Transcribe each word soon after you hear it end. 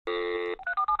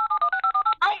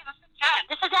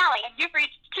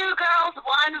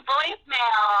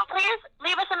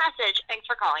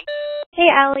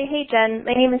Allie. Hey, Jen.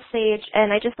 My name is Sage,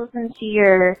 and I just listened to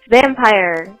your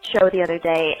vampire show the other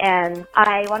day, and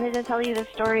I wanted to tell you the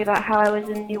story about how I was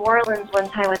in New Orleans one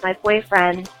time with my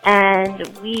boyfriend, and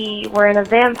we were in a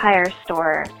vampire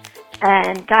store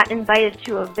and got invited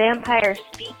to a vampire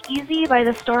speakeasy by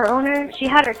the store owner. She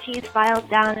had her teeth filed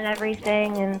down and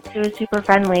everything, and she was super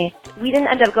friendly. We didn't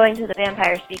end up going to the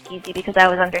vampire speakeasy because I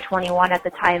was under 21 at the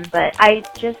time, but I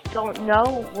just don't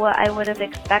know what I would have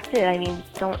expected. I mean,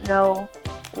 don't know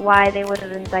why they would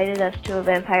have invited us to a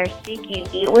vampire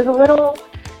speakeasy. It was a little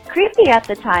creepy at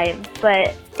the time,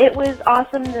 but it was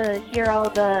awesome to hear all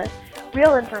the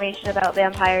real information about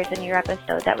vampires in your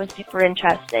episode. That was super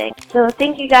interesting. So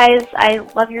thank you guys. I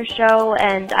love your show,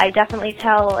 and I definitely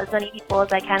tell as many people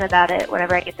as I can about it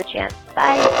whenever I get the chance.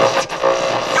 Bye.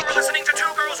 You're listening to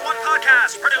Two Girls, One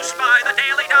Podcast, produced by The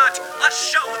Daily Dot, a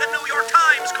show the New York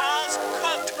Times calls,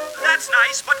 quote, "That's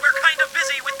nice, but we're kind of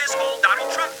busy with this whole Donald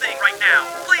Trump thing right now.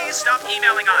 Please stop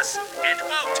emailing us," end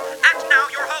quote. And now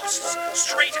your hosts,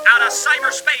 straight out of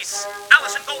cyberspace,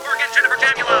 Allison Goldberg and Jennifer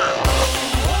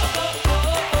Jamula.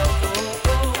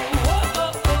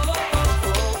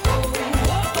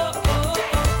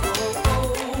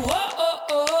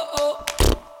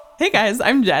 Hey guys,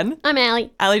 I'm Jen. I'm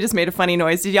Allie. Allie just made a funny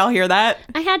noise. Did y'all hear that?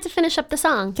 I had to finish up the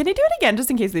song. Can you do it again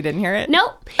just in case they didn't hear it?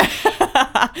 Nope.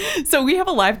 So we have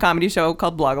a live comedy show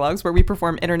called Bloglogs where we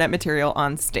perform internet material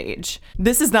on stage.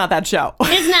 This is not that show.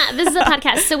 It's not. This is a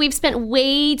podcast. So we've spent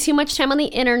way too much time on the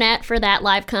internet for that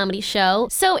live comedy show.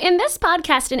 So in this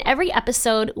podcast, in every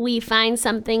episode, we find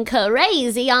something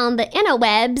crazy on the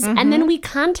interwebs, and then we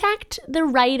contact the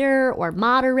writer or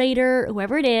moderator,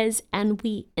 whoever it is, and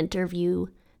we interview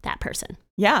that person.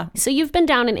 Yeah. So you've been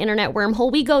down an internet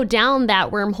wormhole. We go down that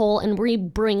wormhole and we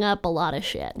bring up a lot of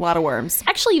shit. A lot of worms.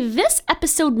 Actually, this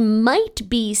episode might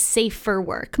be safe for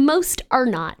work. Most are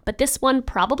not, but this one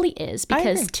probably is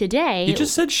because today... You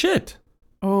just said shit.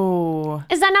 Oh.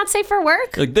 Is that not safe for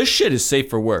work? Like, this shit is safe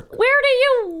for work. Where do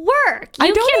you work? I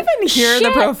You don't can even hear the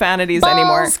shit. profanities Balls,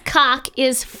 anymore. Cock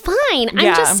is fine. Yeah.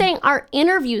 I'm just saying our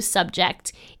interview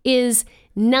subject is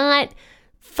not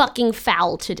fucking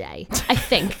foul today, I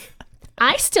think.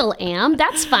 I still am.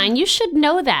 That's fine. You should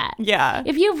know that. Yeah.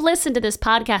 If you've listened to this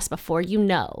podcast before, you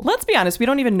know. Let's be honest. We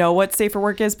don't even know what safe for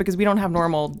work is because we don't have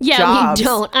normal Yeah, jobs. we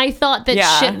don't. I thought that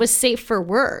Yeah. shit was safe for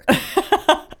work.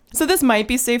 So this might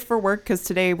be safe for work because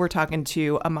today we're talking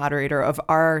to a moderator of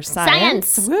our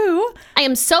science. Woo. I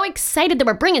am so excited that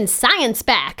we're bringing science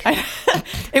back.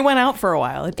 It went out for a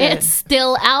while. It did. It's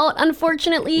still out,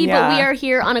 unfortunately, Yeah. but we are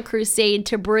here on a crusade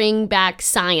to bring back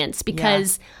science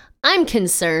because I'm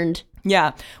concerned.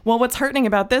 Yeah. Well, what's heartening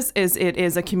about this is it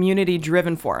is a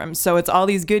community-driven forum. So it's all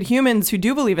these good humans who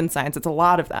do believe in science. It's a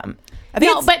lot of them. I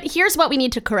think No, but here's what we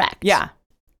need to correct. Yeah.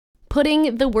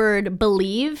 Putting the word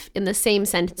believe in the same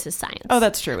sentence as science. Oh,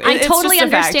 that's true. I It's totally just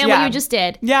a fact. understand Yeah. what you just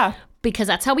did. Yeah. Because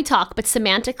that's how we talk. But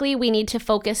semantically, we need to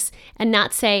focus and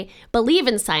not say believe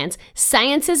in science.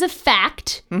 Science is a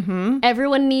fact. Mm-hmm.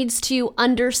 Everyone needs to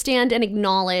understand and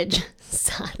acknowledge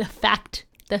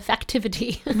the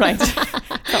factivity. Right. It's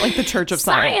not like the Church of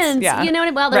Science. Yeah. You know what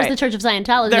I mean? Well, there's Right. the Church of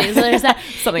Scientology. So there's that.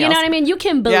 Something you know else. what I mean? You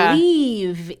can Yeah.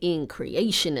 believe in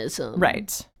creationism.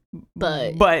 Right.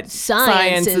 But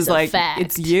science is a like, fact.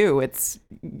 it's you.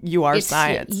 You are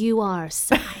science. You are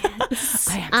science.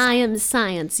 I am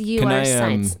science. You Can are I,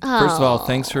 science. first of all,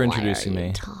 thanks for why introducing are you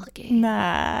me. talking?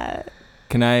 Matt.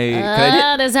 Can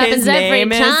I This happens His every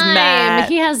name is time. Matt.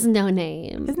 He has no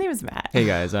name. His name is Matt. Hey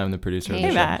guys, I'm the producer of Hey,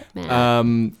 the show.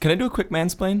 Matt. Can I do a quick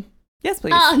mansplain? Yes,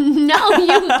 please. Oh, no,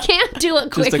 you can't do a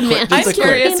quick a quick- man. just I'm a quick-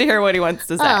 curious to hear what he wants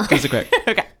to say. Oh. Just a quick.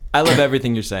 Okay. I love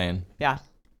everything you're saying. Yeah.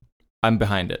 I'm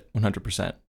behind it,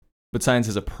 100%. But science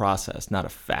is a process, not a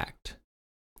fact.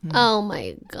 Oh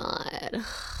my God.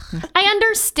 I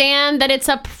understand that it's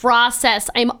a process.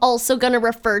 I'm also going to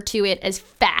refer to it as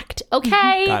fact,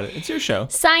 okay? Got it. It's your show.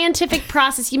 Scientific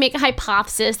process. You make a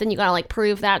hypothesis, then you got to like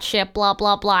prove that shit, blah,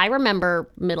 blah, blah. I remember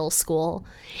middle school.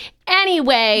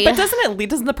 Anyway. But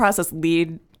doesn't the process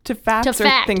lead to facts or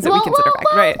fact. things that we consider fact?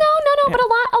 Right. No, Yeah. but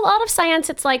a lot of science,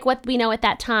 it's like what we know at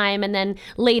that time, and then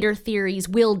later theories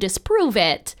will disprove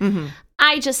it. Mm-hmm.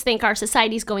 I just think our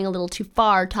society's going a little too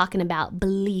far talking about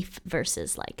belief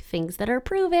versus like things that are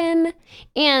proven.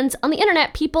 And on the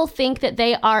internet, people think that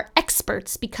they are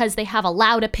experts because they have a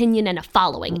loud opinion and a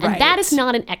following. And that Right. is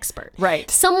not an expert.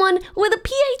 Right. Someone with a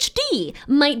PhD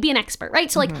might be an expert, right?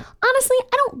 So, like, honestly,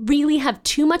 I don't really have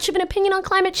too much of an opinion on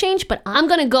climate change, but I'm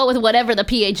going to go with whatever the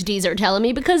PhDs are telling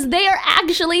me because they are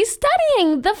actually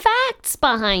studying the facts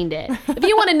behind it. If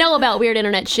you want to know about weird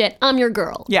internet shit, I'm your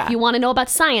girl. Yeah. If you want to know about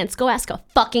science, go ask a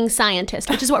fucking scientist,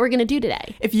 which is what we're going to do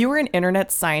today. If you were an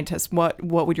internet scientist, what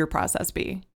would your process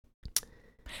be?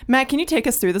 Matt, can you take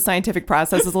us through the scientific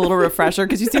process as a little refresher?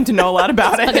 Because you seem to know a lot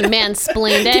about it. Fucking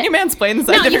mansplained it. Can you mansplain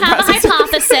the No, scientific you have process? a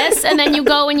hypothesis, and then you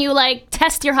go and you like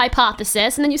test your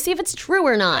hypothesis, and then you see if it's true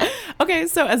or not. Okay,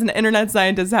 so as an internet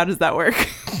scientist, how does that work?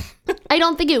 I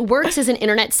don't think it works as an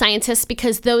internet scientist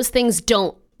because those things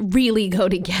don't really go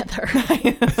together.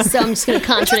 So I'm just going to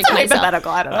contradict myself.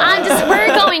 Hypothetical, I don't know.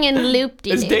 We're going in loop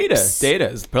de It's data. Data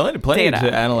is plenty Data.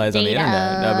 to analyze on the Data.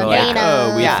 internet. I'll be like, Data.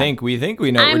 oh, we Yeah. think we know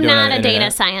what we're I'm doing on not the a data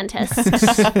internet.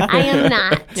 scientist. I am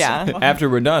not. Yeah.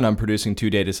 After we're done, I'm producing 2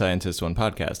 data scientists, 1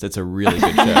 podcast. It's a really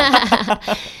good show.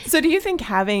 So do you think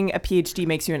having a PhD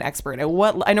makes you an expert at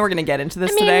what? I know we're going to get into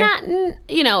this I mean,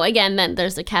 today. not, again, then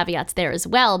there's the caveats there as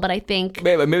well, but I think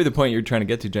Maybe the point you're trying to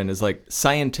get to, Jen, is like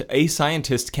a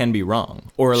scientist can be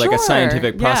wrong, or like Sure, a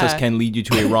scientific process yeah. can lead you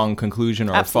to a wrong conclusion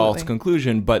or a false Absolutely.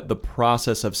 conclusion. But the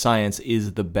process of science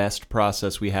is the best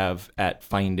process we have at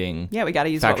finding Yeah, we got to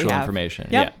use what we factual have. information.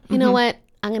 Yep. you know what?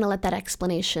 I'm going to let that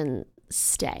explanation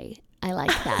stay. I like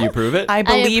that. You prove it? I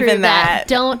believe approve in that.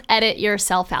 Don't edit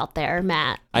yourself out there,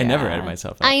 Matt. I never edit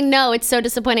myself out. I know, it's so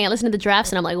disappointing. I listen to the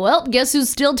drafts and I'm like, well, guess who's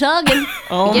still tugging?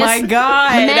 Oh Guess my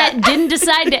God. Matt didn't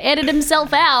decide to edit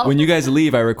himself out. When you guys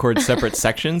leave, I record separate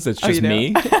sections. It's just you do?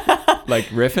 me, like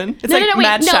riffing. It's like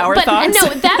Matt shower but thoughts. no,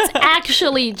 that's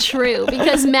actually true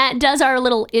because Matt does our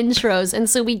little intros, and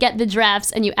so we get the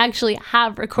drafts, and you actually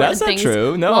have recorded That's not things.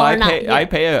 true. No, Well, I or not pay. yet. I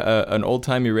pay an old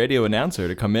timey radio announcer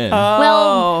to come in.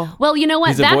 Well, you know what?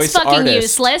 He's a That's voice fucking artist.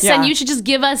 useless, Yeah. and you should just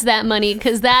give us that money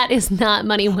because that is not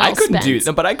money well I couldn't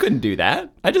spent. but I couldn't do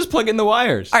that. I just plug in the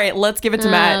wires. All right, let's give it to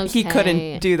Matt. He Okay.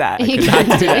 couldn't do that. He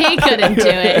couldn't do it. He couldn't do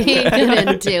it. He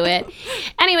couldn't do it.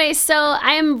 Anyway, so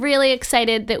I am really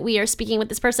excited that we are speaking with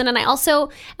this person, and I also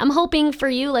am hoping for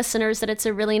you listeners that it's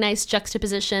a really nice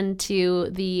juxtaposition to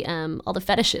the all the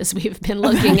fetishes we've been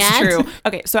looking That's at. true.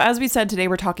 Okay, so as we said today,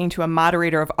 we're talking to a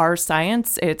moderator of Our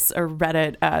Science. It's a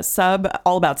Reddit sub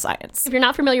all about science. If you're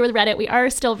not familiar with Reddit, we are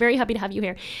still very happy to have you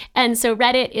here. And so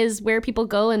Reddit is where people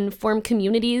go and form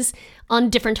communities on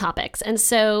different topics. And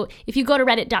so if you go to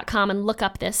reddit.com and look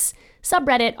up this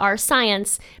subreddit, Our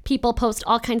Science, people post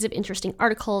all kinds of interesting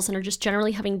articles and are just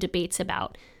generally having debates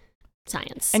about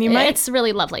science. And it's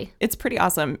really lovely. It's pretty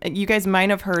awesome. You guys might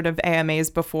have heard of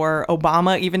AMAs before.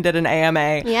 Obama even did an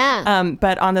AMA. Yeah.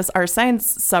 But on this Our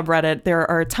Science subreddit, there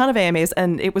are a ton of AMAs,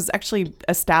 and it was actually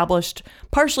established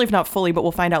partially, if not fully, but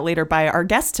we'll find out later by our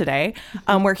guest today,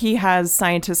 where he has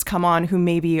scientists come on who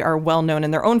maybe are well known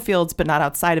in their own fields, but not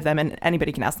outside of them, and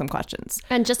anybody can ask them questions.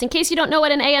 And just in case you don't know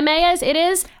what an AMA is, it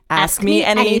is Ask me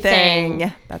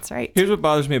anything. That's right. Here's what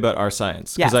bothers me about Our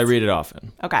Science, because Yes. I read it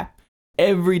often. Okay.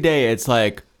 Every day it's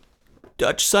like,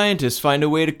 Dutch scientists find a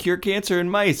way to cure cancer in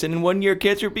mice, and in 1 year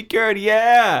cancer will be cured.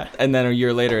 Yeah. And then a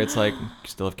year later it's like, you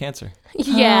still have cancer.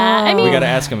 Yeah. I mean, We got to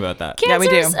ask him about that. Yeah, we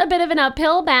do. cancer's a bit of an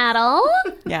uphill battle.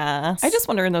 Yeah. I just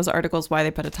wonder in those articles why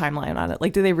they put a timeline on it.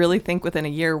 Like, do they really think within a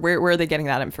year? Where are they getting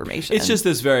that information? It's just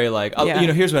this very like, Yeah.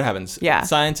 here's what happens. Yeah.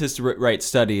 Scientists write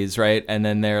studies, right? And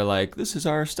then they're like, this is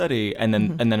our study. And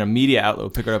then a media outlet will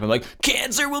pick it up and like,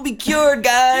 cancer will be cured,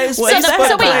 guys. Well,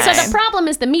 So Waste the time. problem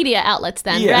is the media outlets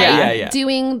then, Yeah, right? yeah.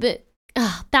 Doing the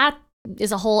that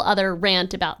is a whole other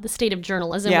rant about the state of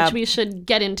journalism, Yeah. which we should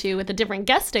get into with a different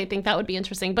guest. I think that would be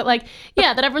interesting. But like,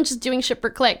 yeah, that everyone's just doing shit for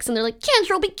clicks, and they're like,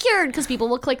 cancer will be cured because people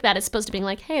will click that as opposed to being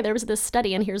like, hey, there was this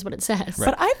study and here's what it says.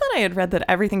 But I thought I had read that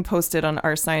everything posted on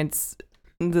Our Science,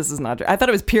 this is not true. I thought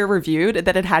it was peer reviewed,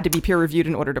 that it had to be peer reviewed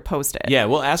in order to post it. Yeah,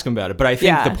 we'll ask them about it. But I think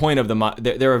Yeah. the point of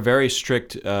they're a very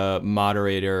strict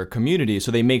moderator community, so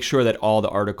they make sure that all the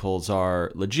articles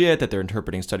are legit, that they're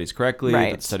interpreting studies correctly,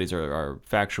 Right. that studies are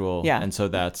factual. Yeah. And so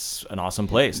that's an awesome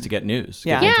place to get news,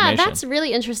 Yeah. get Yeah, information. that's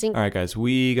really interesting. All right, guys,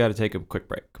 we got to take a quick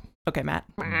break. Okay, Matt.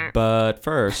 But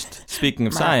first, speaking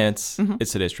of science,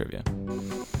 it's today's trivia.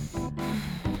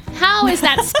 How is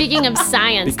that speaking of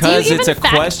science? Because Do you it's even a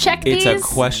fact question. check these? It's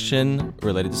a question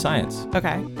related to science.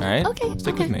 Okay. All right. Okay.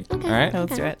 Stick okay, with me. Okay, All right.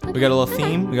 Let's do it. We got a little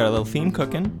theme. We got a little theme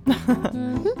cooking.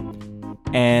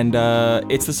 And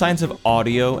it's the science of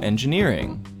audio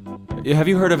engineering. Have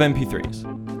you heard of MP3s?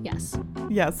 Yes.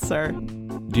 Yes, sir.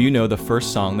 Do you know the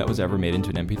first song that was ever made into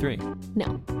an MP3?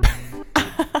 No.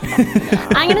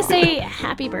 I'm gonna say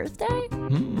happy birthday.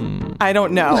 I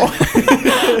don't know.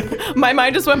 My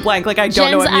mind just went blank. Like, I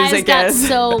don't know Jen's what music eyes got is.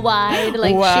 so wide,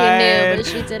 like she knew, but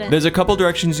she didn't. There's a couple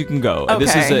directions you can go.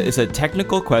 This is Okay. it's a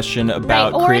technical question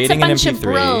about or it's a creating an bunch MP3. of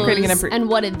bros, Creating an MP3. and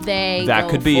what did they That go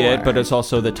could be it, for? but it's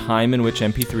also the time in which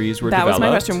MP3s were That developed. was my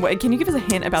question. Can you give us a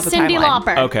hint about the Cyndi timeline?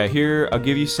 Lauper. Okay, here, I'll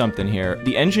give you something here.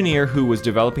 The engineer who was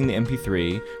developing the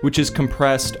MP3, which is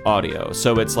compressed audio.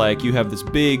 So it's like you have this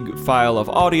big file of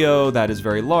audio that is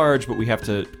very large, but we have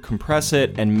to compress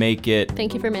it and make it.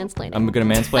 Thank you for mansplaining. I'm gonna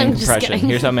mansplain I'm just compression. kidding.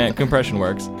 Here's how compression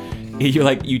works.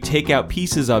 You take out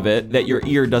pieces of it that your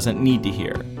ear doesn't need to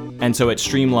hear. And so it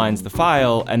streamlines the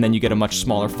file, and then you get a much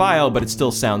smaller file, but it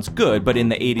still sounds good. But in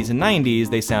the 80s and 90s,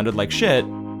 they sounded like shit,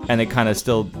 and they kind of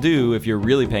still do if you're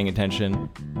really paying attention.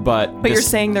 But You're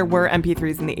saying there were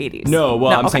MP3s in the 80s. No,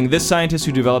 well, I'm okay. saying this scientist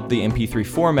who developed the MP3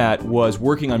 format was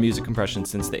working on music compression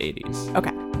since the 80s.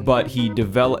 Okay. But he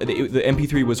developed the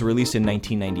MP3 was released in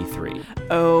 1993.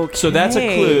 Okay. So that's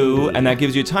a clue, and that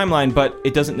gives you a timeline, but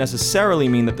it doesn't necessarily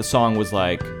mean that the song was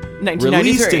like 1993,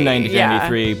 released in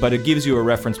 1993, yeah. but it gives you a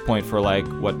reference point for like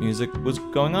what music was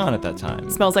going on at that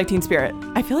time. Smells Like Teen Spirit.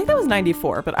 I feel like that was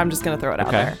 94, but I'm just gonna throw it out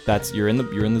Okay, there. that's you're in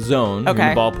the zone, you're in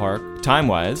Okay. the ballpark,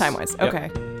 time-wise. Time-wise. Yep. Okay.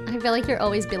 I feel like you're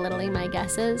always belittling my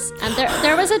guesses.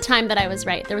 There was a time that I was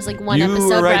right. There was like one You episode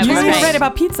were where right I was You twice. were right. right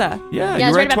about pizza. Yeah, Yeah, I you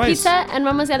was were right about twice. pizza, and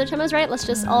when was the other time I was right? Let's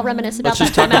just all reminisce about Let's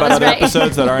just that talk time I about was other right.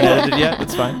 episodes that aren't edited yet.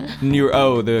 It's fine. And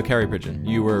the carrier pigeon.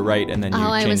 You were right, and then you Oh,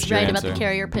 I changed was your right answer. about the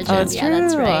carrier pigeon. Oh, that's yeah,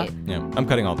 that's true. right. Yeah, I'm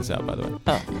cutting all this out, by the way.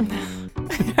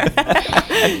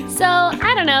 So,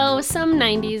 I don't know, some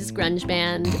 90s grunge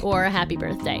band or Happy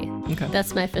Birthday. Okay.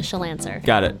 That's my official answer.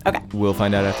 Got it. Okay. We'll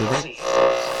find out after this. And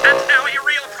now a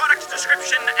real product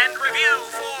description and review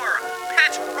for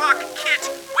Pet Rock Kit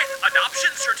with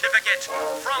adoption certificate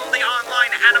from the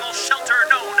online animal shelter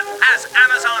known as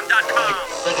Amazon.com.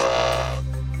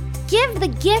 Give the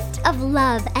gift of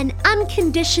love and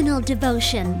unconditional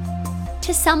devotion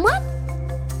to someone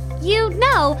you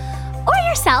know or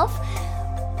yourself.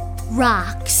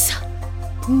 Rocks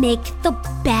make the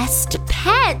best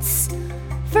pets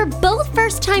for both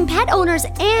first-time pet owners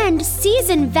and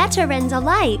seasoned veterans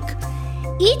alike.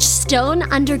 Each stone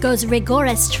undergoes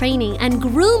rigorous training and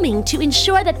grooming to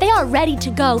ensure that they are ready to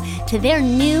go to their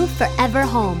new forever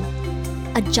home.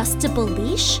 Adjustable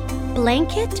leash,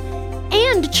 blanket,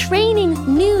 and training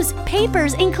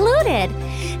newspapers included.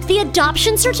 The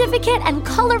adoption certificate and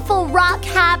colorful rock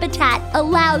habitat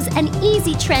allows an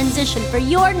easy transition for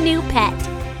your new pet.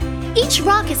 Each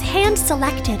rock is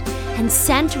hand-selected and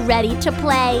sent ready to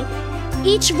play.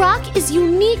 Each rock is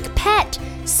unique pet,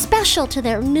 special to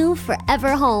their new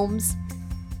forever homes.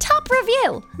 Top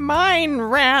review. Mine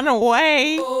ran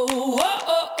away.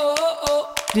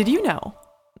 Did you know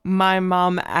my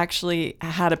mom actually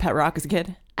had a pet rock as a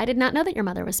kid? I did not know that your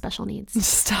mother was special needs.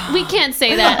 Stop. We can't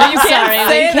say that. I'm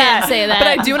sorry. We can't say that. But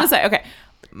I do want to say, okay,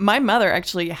 my mother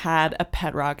actually had a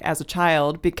pet rock as a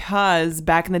child because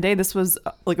back in the day, this was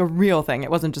like a real thing. It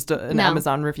wasn't just an No.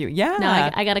 Amazon review. Yeah. No,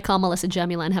 I got to call Melissa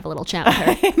Gemula and have a little chat with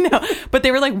her. I know. But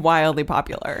they were like wildly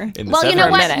popular. In the Well, you know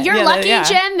 70s. what? minute. You're Yeah, lucky, yeah.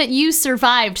 Jen, that you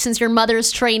survived since your mother's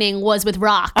training was with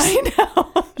rocks. I know.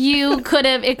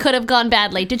 It could have gone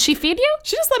badly. Did she feed you?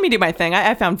 She just let me do my thing.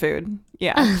 I found food.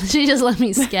 Yeah. She just let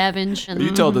me scavenge. You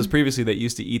told us previously that you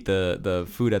used to eat the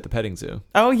food at the petting zoo.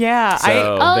 Oh, yeah.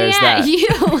 So Oh there's yeah, that.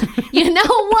 you know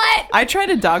what? I tried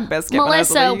a dog biscuit. when I was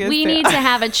Melissa, little, you we guys need too. to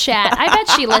have a chat. I bet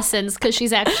she listens because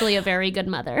she's actually a very good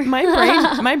mother.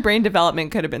 My brain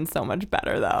development could have been so much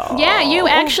better though. Yeah, you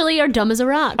actually are dumb as a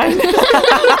rock.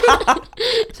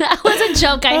 That was a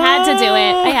joke. I had to do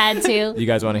it. I had to. You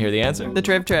guys want to hear the answer? The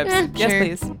trip trips. Yes, sure.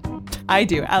 please. I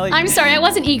do. Alec. I'm sorry, I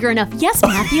wasn't eager enough. Yes,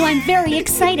 Matthew, I'm very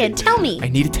excited. Tell me. I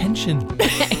need attention.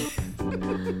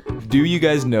 Do you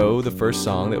guys know the first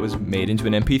song that was made into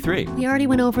an MP3? We already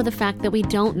went over the fact that we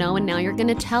don't know, and now you're going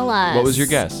to tell us. What was your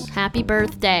guess? Happy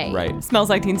birthday. Right. Smells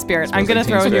Like Teen Spirit. I'm Smells gonna Like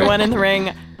Teen throw a new Spirit. one in the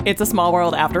ring. It's a small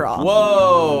world after all.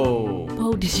 Whoa.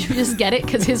 Oh, did you just get it?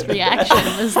 Because his reaction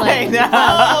was like, I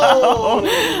know.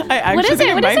 I actually what is think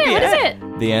it? What is might it? be What is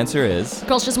it? The answer is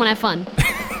Girls just want to have fun.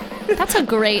 That's a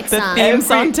great The song. theme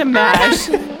song to MASH.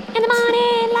 In the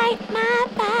morning, like my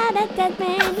father said,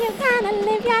 man, you gotta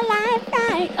live your life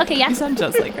right. Okay, yeah. You sound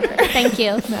just like her. Thank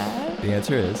you. the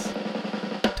answer is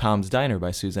Tom's Diner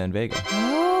by Suzanne Vega.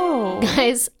 Oh.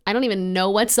 Guys, I don't even know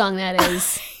what song that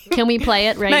is. Can we play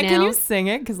it right Matt, now? can you sing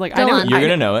it? Because like Go I know on. You're I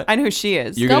gonna know it. I know who she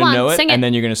is. You're Go gonna on, know it, sing it. and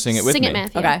then you're gonna sing it with Sing me. it,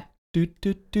 Matthew. Okay.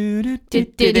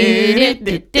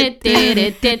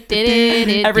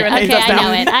 Everyone hates okay, us I now.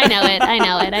 know it. I know it. I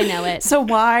know it. I know it. So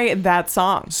why that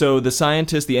song? So the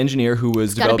scientist, the engineer who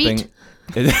was got a developing. beat.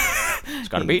 It's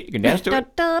got a beat. You can dance to it.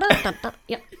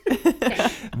 Yep.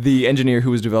 The engineer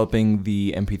who was developing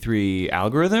the MP3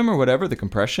 algorithm or whatever, the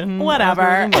compression Whatever.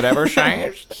 algorithm, whatever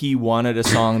science, he wanted a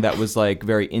song that was like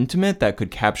very intimate that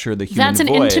could capture the human That's an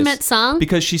voice. intimate song?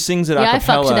 Because she sings it a Yeah, I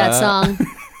cappella. fucked to that song.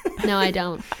 No, I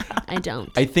don't.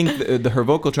 I think her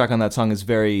vocal track on that song is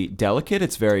very delicate.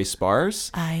 It's very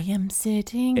sparse. I am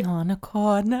sitting on a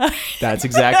corner. That's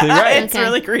exactly right. It's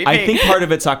really creepy. I think part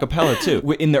of it's a cappella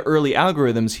too. In the early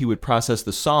algorithms, he would process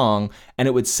the song and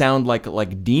it would sound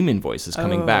like demon voices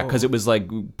coming back because it was like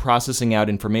processing out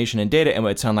information and data and it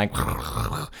would sound like.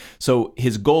 So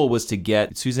his goal was to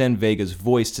get Suzanne Vega's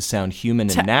voice to sound human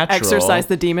and natural. Exorcise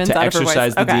the demons out of her voice.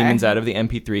 Exorcise the Okay. demons out of the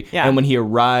MP3. Yeah. And when he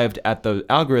arrived at the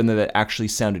algorithm that actually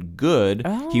sounded good,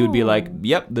 he would be like,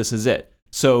 yep, this is it.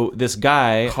 So this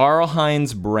guy,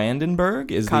 Karl-Heinz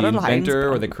Brandenburg, is the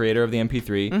inventor or the creator of the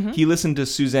MP3. Mm-hmm. He listened to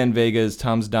Suzanne Vega's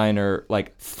Tom's Diner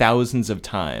like thousands of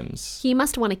times. He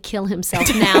must want to kill himself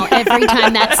now every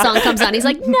time that song comes on. He's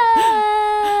like,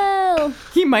 no.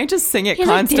 He might just sing it He's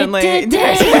like, constantly.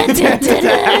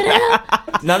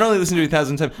 Not only listen to it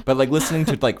thousands of times, but like listening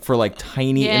to like for like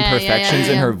tiny Yeah, imperfections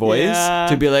in yeah. her voice Yeah.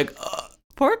 to be like,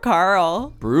 Poor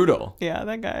Carl. brutal. Yeah,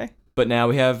 that guy. But now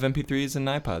we have MP3s and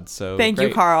iPods, so Thank you,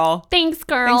 great. Carl. Thanks,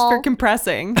 girl. Thanks for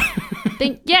compressing.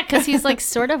 Yeah, because he's like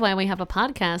sort of why we have a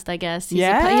podcast, I guess. He's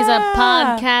Yeah. he's a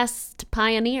podcast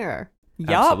pioneer. Yup.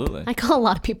 Absolutely. I call a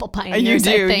lot of people You pioneers,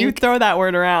 I do. think. You throw that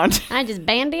word around. I just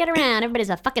bandy it around. Everybody's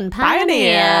a fucking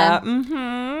pioneer.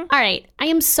 Mm-hmm. All right. I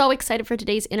am so excited for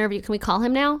today's interview. Can we call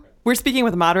him now? We're speaking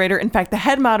with a moderator. In fact, the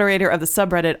head moderator of the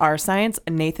subreddit R Science,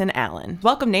 Nathan Allen.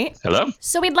 Welcome, Nate. Hello.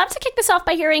 So we'd love to kick this off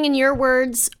by hearing in your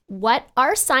words what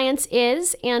R Science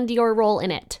is and your role in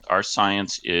it. R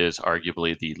Science is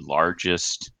arguably the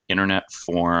largest internet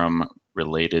forum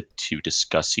related to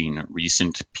discussing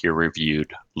recent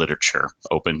peer-reviewed literature,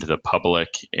 open to the public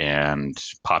and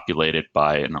populated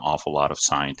by an awful lot of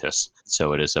scientists.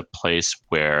 So it is a place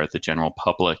where the general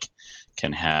public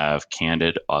can have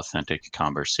candid, authentic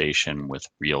conversation with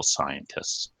real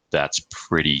scientists. That's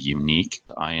pretty unique.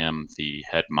 I am the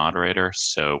head moderator,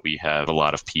 so we have a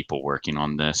lot of people working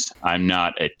on this. I'm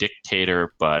not a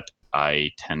dictator, but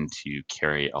I tend to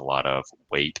carry a lot of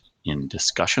weight in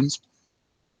discussions.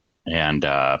 And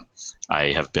I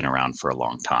have been around for a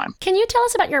long time. Can you tell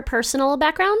us about your personal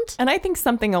background? And I think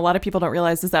something a lot of people don't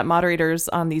realize is that moderators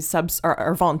on these subs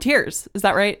are volunteers. Is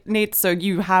that right, Nate? So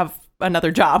you have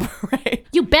another job, right?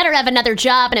 You better have another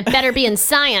job and it better be in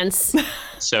science.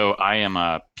 So I am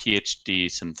a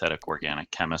PhD synthetic organic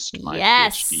chemist. My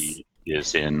Yes. PhD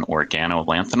is in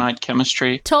organolanthanide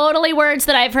chemistry. Totally words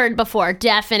that I've heard before.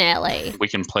 Definitely. We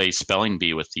can play spelling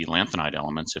bee with the lanthanide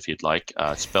elements if you'd like.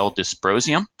 Spell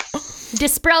dysprosium.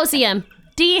 Dysprosium.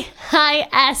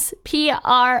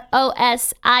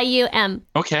 Dysprosium.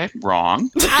 Okay, wrong.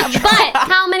 But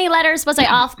how many letters was I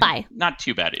off by? Not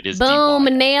too bad. It is Boom,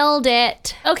 DY. nailed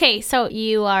it. Okay, so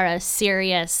you are a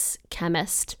serious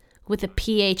chemist with a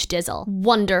PH dizzle.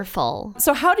 Wonderful.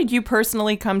 So how did you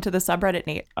personally come to the subreddit,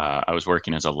 Nate? I was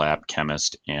working as a lab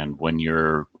chemist, and when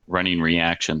you're running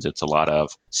reactions, it's a lot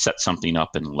of set something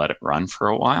up and let it run for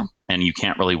a while. And you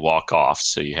can't really walk off,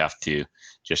 so you have to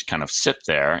just kind of sit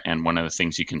there. And one of the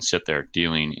things you can sit there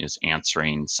doing is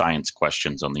answering science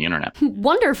questions on the internet.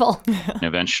 Wonderful. And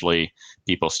eventually,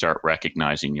 people start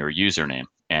recognizing your username.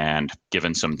 And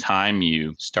given some time,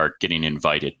 you start getting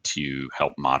invited to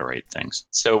help moderate things.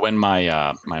 So when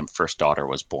my first daughter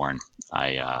was born,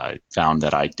 I found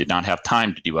that I did not have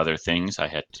time to do other things. I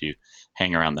had to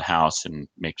hang around the house and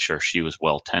make sure she was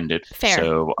well tended. Fair.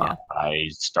 So I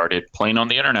started playing on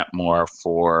the internet more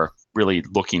for really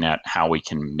looking at how we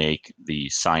can make the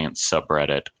science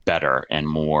subreddit better and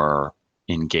more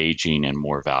engaging and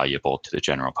more valuable to the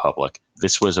general public.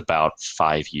 This was about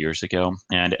 5 years ago.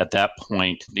 And at that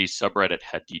point, the subreddit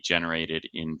had degenerated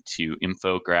into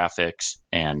infographics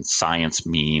and science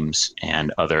memes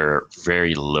and other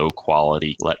very low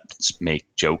quality, let's make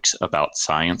jokes about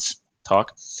science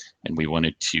talk. And we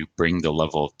wanted to bring the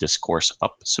level of discourse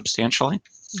up substantially.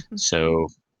 Mm-hmm. So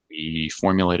we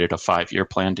formulated a 5-year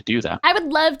plan to do that. I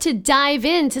would love to dive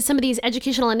into some of these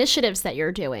educational initiatives that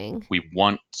you're doing. We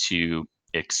want to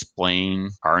explain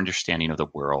our understanding of the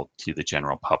world to the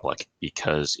general public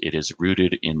because it is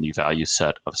rooted in the value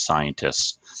set of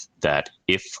scientists that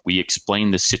if we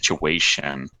explain the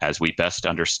situation as we best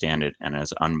understand it and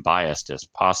as unbiased as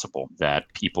possible,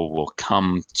 that people will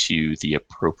come to the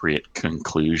appropriate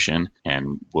conclusion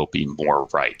and will be more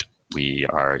right. We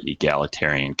are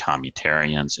egalitarian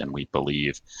communitarians, and we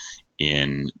believe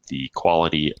in the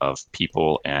quality of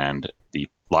people and the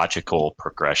logical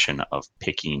progression of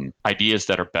picking ideas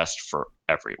that are best for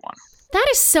everyone. That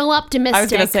is so optimistic. I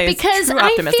was going to say, it's because true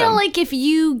I optimism. feel like if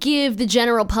you give the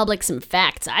general public some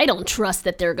facts, I don't trust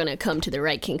that they're going to come to the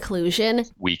right conclusion.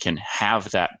 We can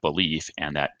have that belief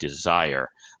and that desire,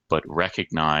 but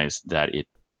recognize that it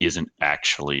isn't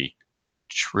actually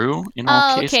true in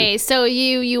all cases. Okay, so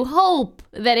you hope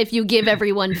that if you give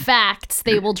everyone facts,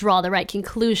 they will draw the right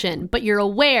conclusion, but you're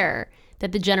aware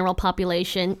that the general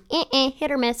population,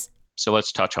 hit or miss. So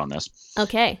let's touch on this.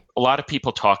 Okay. A lot of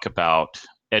people talk about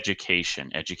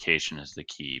education. Education is the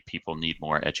key. People need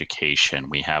more education.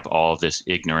 We have all this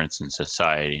ignorance in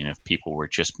society, and if people were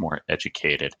just more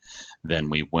educated, then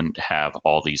we wouldn't have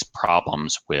all these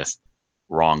problems with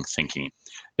wrong thinking.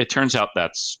 It turns out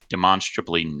that's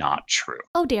demonstrably not true.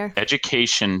 Oh dear.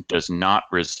 Education does not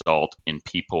result in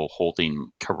people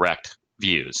holding correct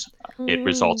views. It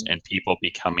results in people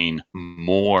becoming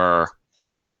more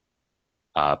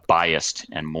biased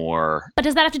and more. But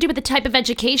does that have to do with the type of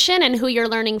education and who you're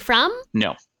learning from?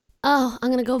 No. Oh, I'm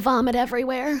going to go vomit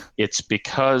everywhere. It's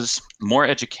because more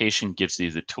education gives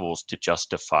you the tools to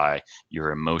justify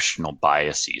your emotional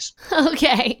biases.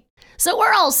 Okay. So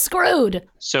we're all screwed.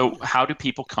 So how do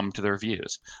people come to their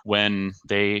views? When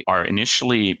they are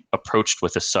initially approached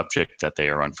with a subject that they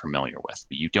are unfamiliar with.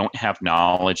 You don't have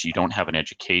knowledge, you don't have an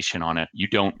education on it, you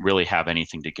don't really have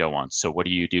anything to go on. So what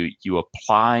do? You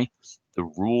apply the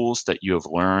rules that you have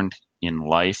learned in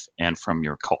life and from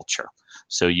your culture.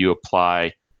 So you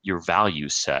apply your value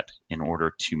set in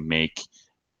order to make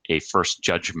a first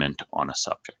judgment on a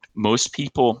subject. Most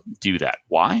people do that.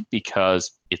 Why?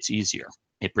 Because it's easier.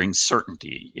 It brings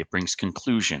certainty. It brings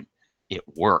conclusion. It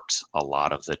works a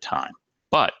lot of the time.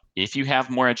 But if you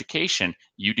have more education,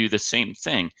 you do the same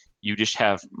thing. You just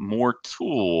have more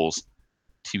tools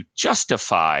to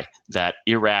justify that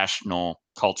irrational,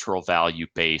 cultural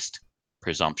value-based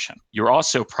presumption. You're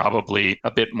also probably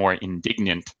a bit more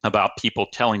indignant about people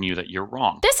telling you that you're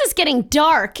wrong. This is getting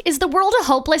dark. Is the world a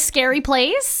hopeless, scary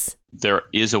place? There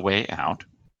is a way out,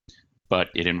 but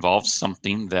it involves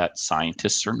something that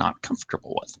scientists are not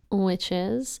comfortable with. Which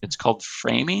is? It's called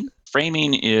framing.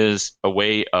 Framing is a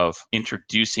way of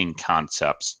introducing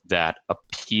concepts that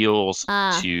appeals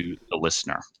to the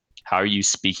listener. How are you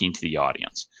speaking to the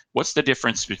audience? What's the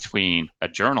difference between a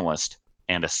journalist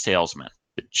and a salesman?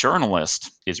 The journalist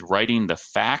is writing the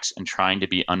facts and trying to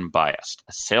be unbiased.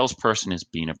 A salesperson is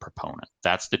being a proponent.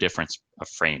 That's the difference of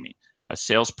framing. A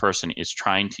salesperson is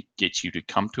trying to get you to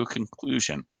come to a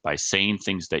conclusion by saying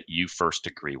things that you first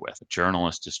agree with. A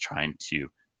journalist is trying to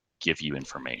give you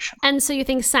information. And so you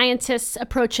think scientists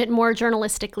approach it more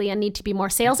journalistically and need to be more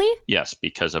salesy? Yes,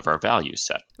 because of our value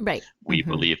set. Right. We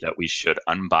believe that we should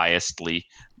unbiasedly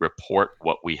report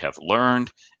what we have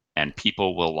learned, and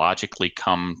people will logically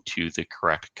come to the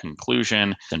correct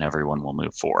conclusion, and everyone will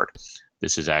move forward.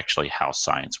 This is actually how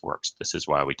science works. This is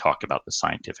why we talk about the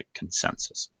scientific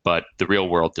consensus. But the real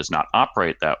world does not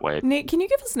operate that way. Nate, can you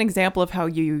give us an example of how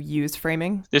you use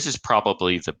framing? This is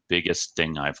probably the biggest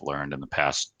thing I've learned in the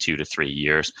past 2 to 3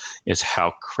 years, is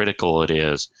how critical it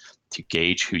is to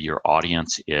gauge who your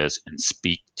audience is and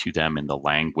speak to them in the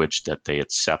language that they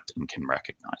accept and can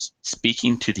recognize.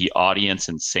 Speaking to the audience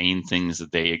and saying things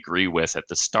that they agree with at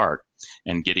the start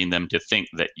and getting them to think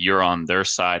that you're on their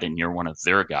side and you're one of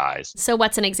their guys. So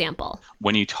what's an example?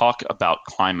 When you talk about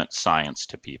climate science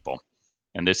to people,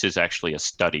 and this is actually a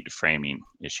studied framing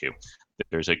issue,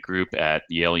 there's a group at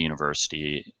Yale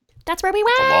University, That's where we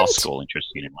the went. law school,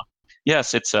 interesting enough.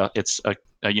 Yes, it's a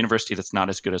university that's not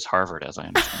as good as Harvard, as I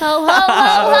understand. Ho, ho,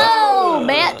 ho, ho,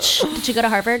 bitch. Did you go to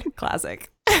Harvard? Classic.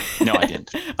 No, I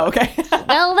didn't. Okay.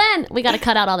 Well, then, we got to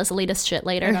cut out all this elitist shit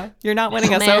later. You're not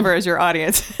winning us Man. over as your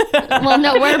audience. Well,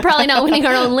 no, we're probably not winning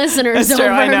our own listeners That's true,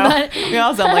 over. I know. But... We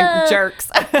all sound like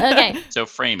jerks. Okay. So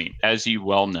framing, as you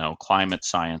well know, climate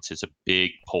science is a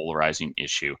big polarizing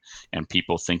issue, and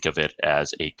people think of it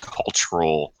as a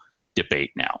cultural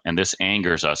debate now. And this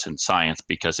angers us in science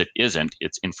because it isn't,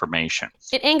 it's information.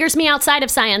 It angers me outside of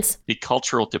science. The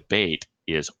cultural debate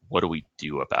is, what do we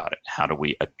do about it? How do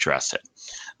we address it?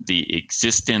 The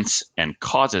existence and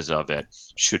causes of it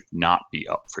should not be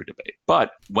up for debate.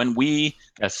 But when we,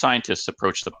 as scientists,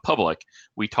 approach the public,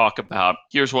 we talk about,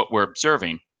 here's what we're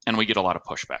observing, and we get a lot of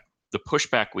pushback. The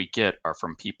pushback we get are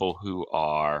from people who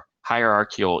are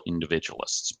hierarchical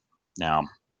individualists. Now,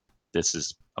 this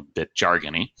is a bit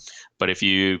jargony, but if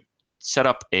you set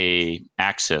up a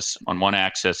axis, on one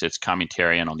axis it's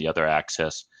communitarian, on the other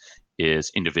axis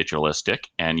is individualistic,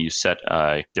 and you set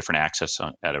a different axis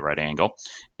at a right angle,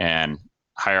 and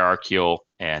hierarchical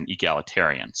and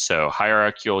egalitarian. So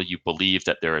hierarchical, you believe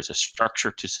that there is a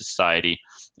structure to society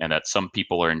and that some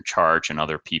people are in charge and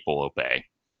other people obey.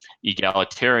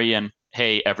 Egalitarian,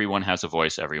 hey, everyone has a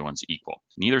voice, everyone's equal.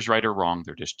 Neither's right or wrong,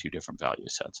 they're just two different value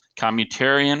sets.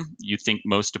 Communitarian, you think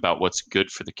most about what's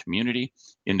good for the community.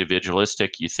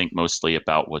 Individualistic, you think mostly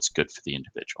about what's good for the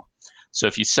individual. So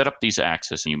if you set up these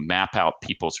axes and you map out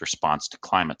people's response to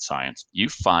climate science, you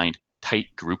find tight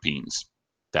groupings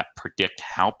that predict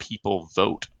how people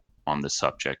vote on the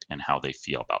subject and how they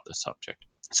feel about the subject.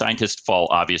 Scientists fall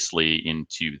obviously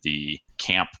into the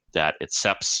camp that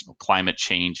accepts climate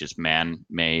change is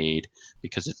man-made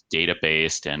because it's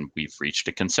data-based and we've reached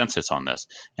a consensus on this.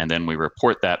 And then we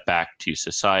report that back to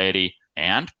society,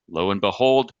 and lo and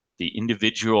behold, the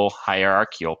individual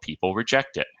hierarchical people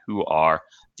reject it, who are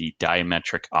the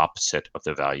diametric opposite of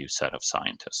the value set of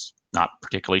scientists. Not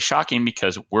particularly shocking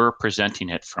because we're presenting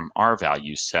it from our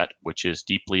value set, which is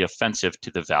deeply offensive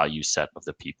to the value set of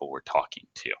the people we're talking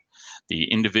to. The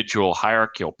individual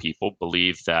hierarchical people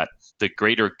believe that the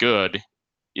greater good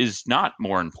is not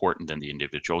more important than the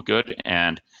individual good,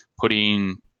 and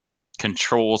putting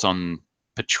controls on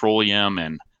petroleum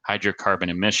and hydrocarbon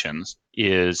emissions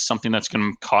is something that's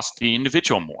going to cost the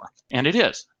individual more. And it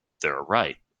is. They're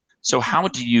right. So how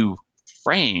do you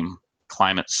frame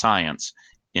climate science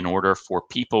in order for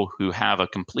people who have a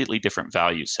completely different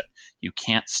value set? You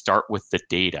can't start with the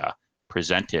data,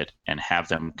 present it, and have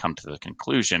them come to the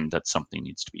conclusion that something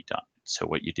needs to be done. So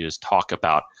what you do is talk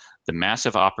about the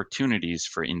massive opportunities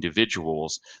for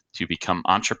individuals to become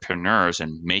entrepreneurs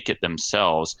and make it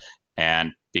themselves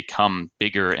and become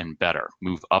bigger and better,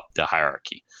 move up the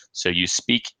hierarchy. So you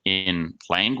speak in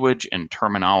language and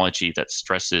terminology that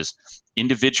stresses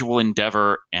individual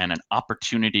endeavor and an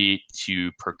opportunity to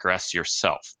progress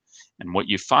yourself. And what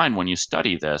you find when you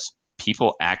study this,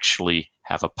 people actually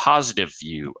have a positive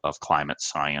view of climate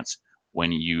science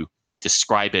when you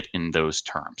describe it in those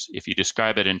terms. If you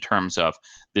describe it in terms of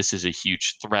this is a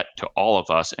huge threat to all of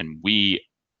us and we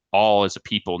all as a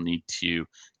people need to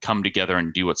come together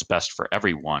and do what's best for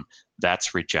everyone,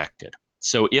 that's rejected.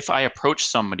 So if I approach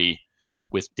somebody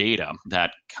with data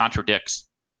that contradicts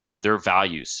their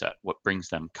value set, what brings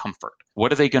them comfort,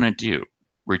 what are they going to do?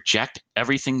 Reject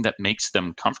everything that makes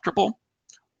them comfortable,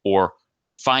 or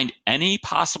find any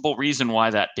possible reason why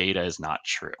that data is not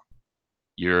true?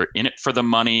 You're in it for the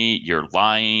money, you're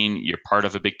lying, you're part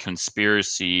of a big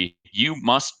conspiracy. You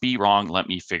must be wrong. Let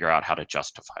me figure out how to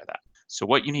justify that. So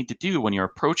what you need to do when you're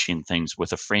approaching things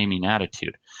with a framing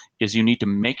attitude is you need to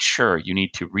make sure you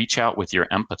need to reach out with your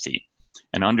empathy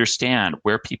and understand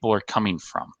where people are coming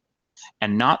from,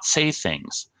 and not say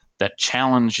things that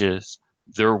challenges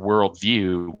their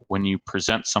worldview when you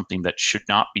present something that should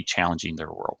not be challenging their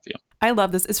worldview. I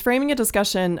love this. Is framing a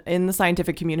discussion in the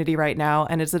scientific community right now,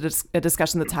 and is it a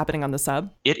discussion that's happening on the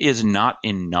sub? It is not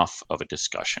enough of a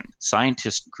discussion.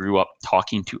 Scientists grew up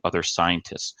talking to other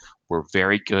scientists. We're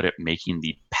very good at making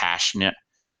the passionate,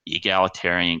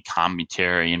 egalitarian,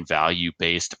 communitarian,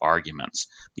 value-based arguments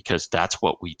because that's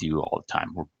what we do all the time.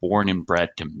 We're born and bred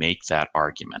to make that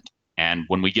argument. And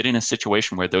when we get in a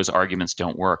situation where those arguments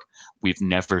don't work, we've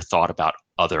never thought about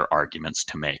other arguments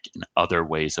to make and other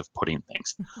ways of putting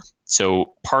things.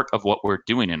 So part of what we're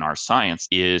doing in our science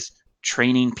is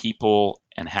training people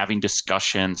and having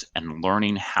discussions and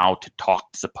learning how to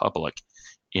talk to the public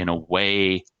in a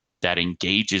way that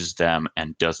engages them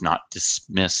and does not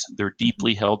dismiss their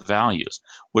deeply held values,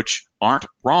 which aren't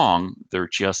wrong, they're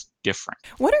just different.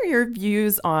 What are your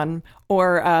views on,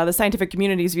 or the scientific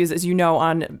community's views, as you know,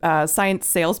 on science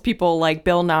salespeople like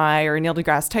Bill Nye or Neil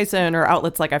deGrasse Tyson or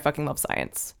outlets like I Fucking Love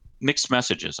Science? Mixed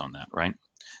messages on that, right?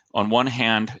 On one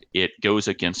hand, it goes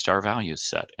against our values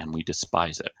set and we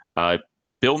despise it.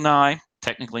 Bill Nye,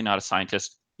 technically not a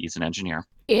scientist, he's an engineer.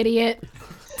 Idiot.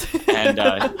 And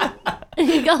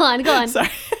Go on. Sorry.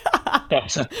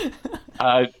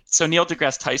 So Neil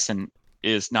deGrasse Tyson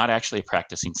is not actually a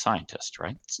practicing scientist,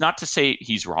 right? It's not to say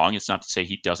he's wrong. It's not to say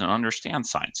he doesn't understand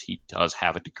science. He does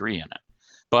have a degree in it.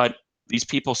 But these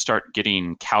people start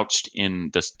getting couched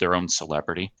in their own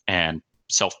celebrity and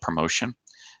self-promotion.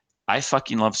 I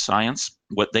Fucking Love Science.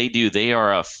 What they do, they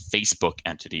are a Facebook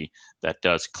entity that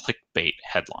does clickbait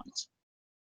headlines.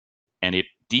 And it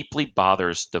deeply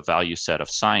bothers the value set of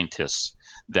scientists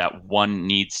that one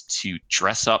needs to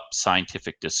dress up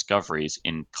scientific discoveries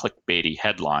in clickbaity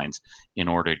headlines in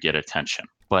order to get attention.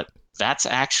 But that's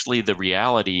actually the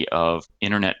reality of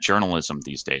internet journalism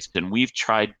these days. And we've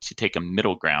tried to take a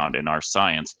middle ground in our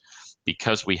science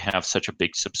because we have such a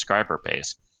big subscriber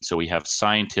base. So we have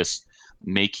scientists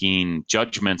making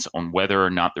judgments on whether or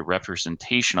not the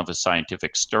representation of a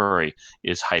scientific story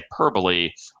is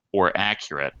hyperbole or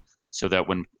accurate, so that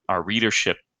when our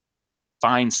readership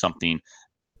finds something,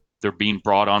 they're being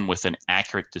brought on with an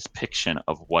accurate depiction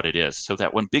of what it is, so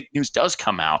that when big news does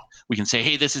come out, we can say,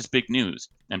 hey, this is big news,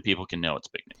 and people can know it's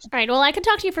big news. All right, well, I could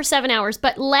talk to you for 7 hours,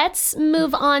 but let's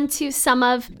move on to some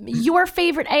of your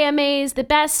favorite AMAs, the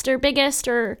best or biggest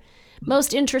or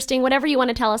most interesting, whatever you want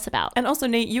to tell us about. And also,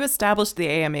 Nate, you established the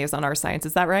AMAs on Our Science.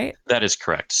 Is that right? That is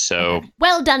correct. So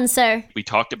Well done, sir. we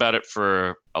talked about it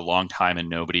for a long time, and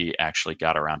nobody actually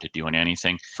got around to doing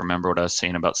anything. Remember what I was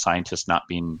saying about scientists not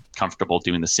being comfortable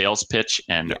doing the sales pitch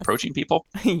and approaching people?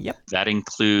 Yep. That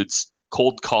includes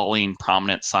cold calling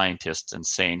prominent scientists and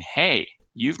saying, hey,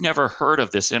 you've never heard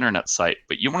of this internet site,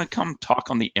 but you want to come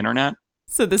talk on the internet?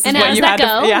 So this is And what how's you that had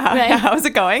go? to. Yeah. Right. How's it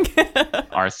going?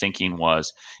 Our thinking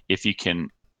was, if you can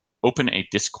open a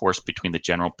discourse between the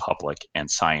general public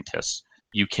and scientists,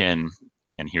 you can,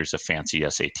 and here's a fancy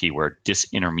SAT word,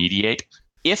 disintermediate.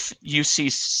 If you see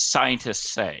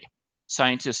scientists say,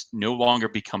 scientists no longer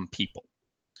become people.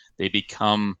 They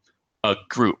become a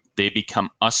group. They become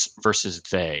us versus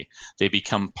they. They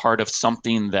become part of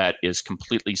something that is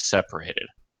completely separated.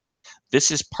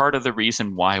 This is part of the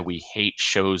reason why we hate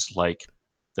shows like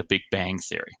The Big Bang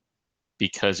Theory,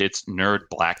 because it's nerd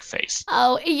blackface.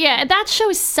 Oh, yeah, that show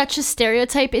is such a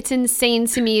stereotype. It's insane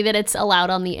to me that it's allowed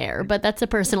on the air, but that's a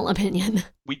personal opinion.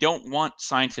 We don't want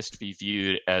scientists to be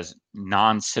viewed as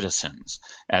non-citizens,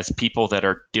 as people that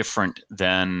are different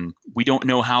than, we don't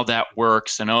know how that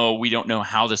works, and we don't know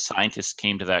how the scientists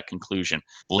came to that conclusion.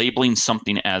 Labeling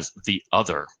something as the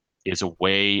other is a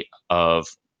way of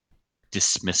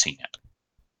dismissing it.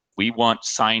 We want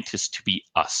scientists to be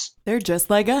us. They're just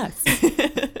like us.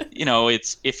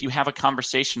 It's if you have a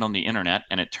conversation on the internet,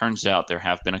 and it turns out there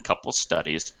have been a couple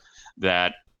studies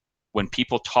that when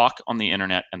people talk on the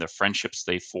internet and the friendships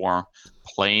they form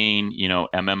playing,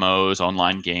 MMOs,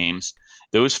 online games,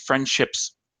 those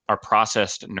friendships are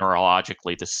processed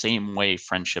neurologically the same way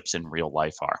friendships in real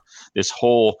life are. This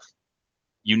whole,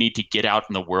 you need to get out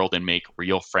in the world and make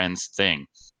real friends thing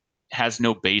has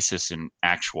no basis in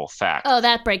actual fact. Oh,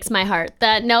 that breaks my heart.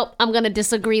 Nope, I'm going to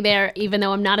disagree there, even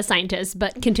though I'm not a scientist,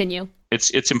 but continue.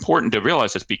 It's important to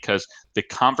realize this, because the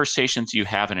conversations you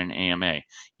have in an AMA,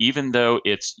 even though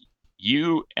it's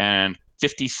you and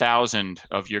 50,000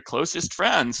 of your closest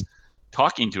friends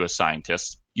talking to a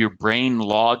scientist, your brain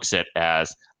logs it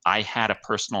as, I had a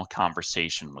personal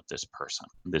conversation with this person.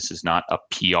 This is not a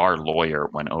PR lawyer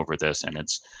went over this, and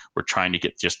we're trying to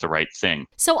get just the right thing.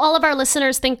 So all of our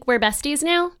listeners think we're besties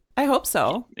now? I hope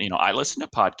so. I listen to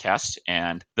podcasts,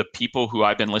 and the people who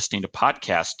I've been listening to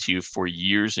podcasts to for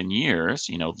years and years,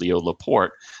 Leo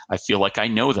Laporte, I feel like I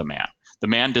know the man. The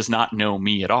man does not know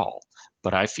me at all,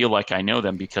 but I feel like I know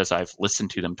them because I've listened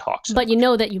to them talk. But you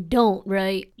know that you don't,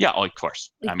 right? Yeah, of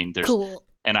course. I mean, there's cool.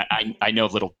 And I know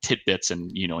little tidbits,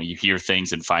 and you hear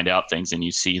things and find out things, and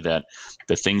you see that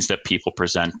the things that people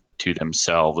present to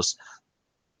themselves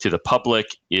to the public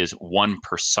is one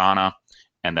persona,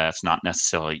 and that's not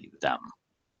necessarily them.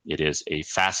 It is a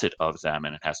facet of them,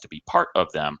 and it has to be part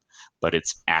of them, but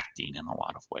it's acting in a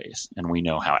lot of ways, and we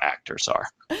know how actors are.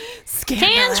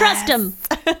 Can't trust them.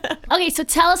 Okay, so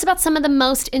tell us about some of the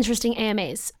most interesting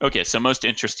AMAs. Okay, so most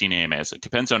interesting AMAs. It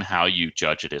depends on how you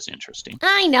judge it as interesting.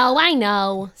 I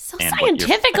know. So And what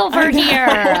scientific over here.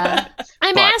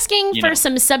 I'm But, asking for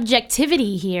some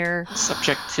subjectivity here.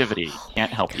 Subjectivity.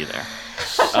 Can't help you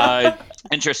there.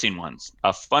 Interesting ones.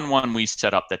 A fun one we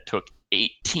set up that took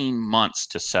 18 months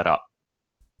to set up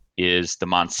is the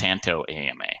Monsanto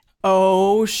AMA.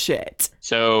 Oh, shit.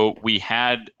 So we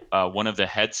had one of the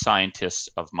head scientists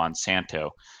of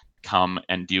Monsanto come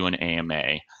and do an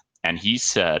AMA, and he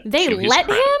said They to his let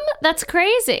credit- him? That's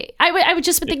crazy. I would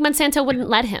just think Monsanto wouldn't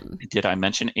let him. Did I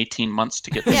mention 18 months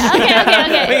to get this? Yeah,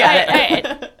 okay. We got All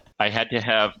right. I had to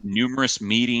have numerous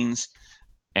meetings,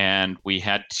 and we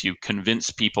had to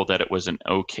convince people that it was an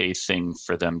okay thing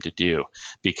for them to do,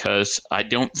 because I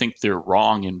don't think they're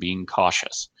wrong in being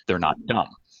cautious. They're not dumb.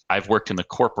 I've worked in the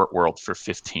corporate world for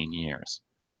 15 years.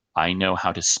 I know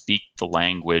how to speak the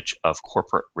language of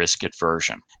corporate risk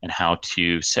aversion and how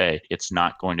to say it's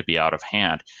not going to be out of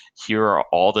hand. Here are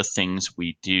all the things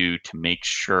we do to make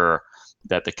sure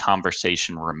that the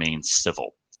conversation remains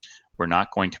civil. We're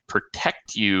not going to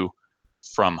protect you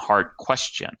from hard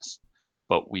questions,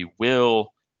 but we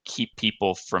will keep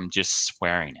people from just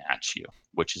swearing at you,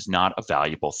 which is not a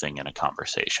valuable thing in a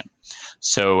conversation.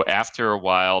 So after a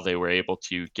while, they were able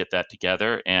to get that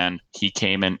together, and he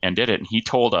came and did it. And he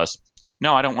told us,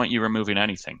 no, I don't want you removing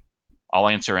anything. I'll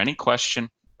answer any question.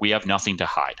 We have nothing to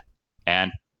hide.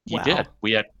 And he Wow. did.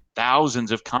 We had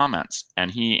thousands of comments, and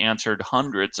he answered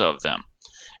hundreds of them.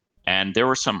 And there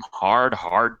were some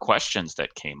hard questions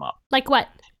that came up. Like what?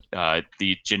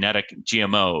 The genetic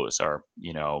GMOs are,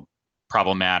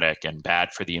 problematic and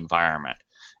bad for the environment.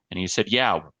 And he said,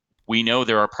 yeah, we know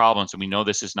there are problems and we know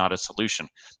this is not a solution.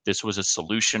 This was a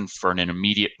solution for an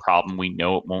immediate problem. We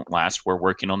know it won't last. We're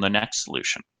working on the next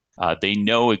solution. They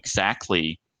know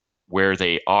exactly where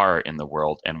they are in the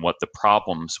world and what the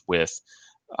problems with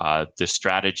the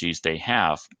strategies they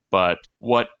have. But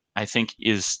what I think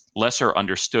is lesser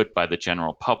understood by the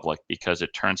general public, because it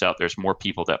turns out there's more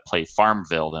people that play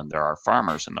Farmville than there are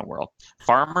farmers in the world.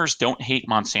 Farmers don't hate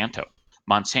Monsanto.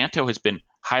 Monsanto has been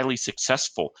highly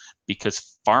successful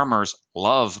because farmers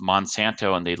love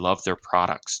Monsanto and they love their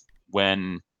products.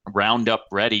 When Roundup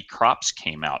Ready crops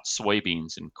came out,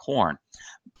 soybeans and corn,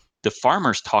 the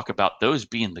farmers talk about those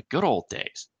being the good old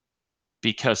days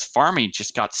because farming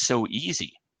just got so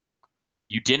easy.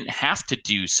 You didn't have to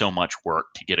do so much work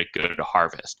to get a good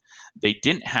harvest. They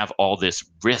didn't have all this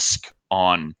risk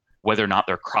on whether or not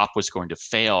their crop was going to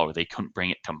fail or they couldn't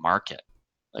bring it to market.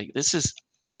 Like this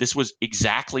was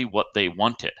exactly what they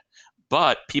wanted.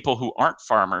 But people who aren't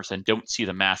farmers and don't see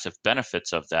the massive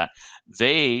benefits of that,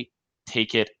 they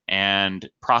take it and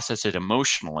process it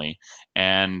emotionally,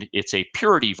 and it's a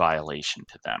purity violation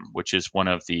to them, which is one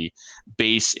of the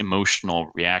base emotional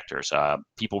reactors.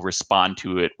 People respond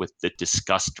to it with the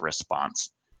disgust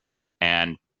response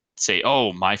and say,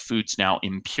 oh, my food's now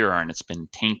impure and it's been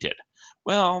tainted.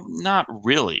 Well, not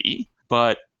really,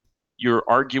 but you're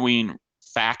arguing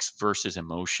facts versus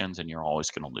emotions, and you're always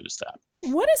going to lose that.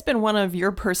 What has been one of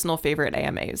your personal favorite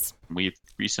AMAs? We've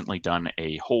recently done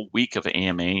a whole week of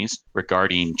AMAs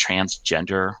regarding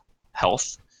transgender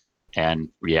health and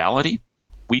reality.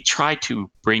 We try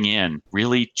to bring in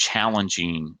really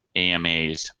challenging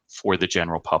AMAs for the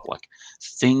general public,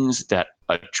 things that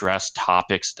address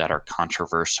topics that are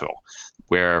controversial,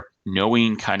 where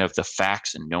knowing kind of the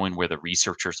facts and knowing where the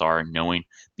researchers are and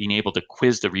being able to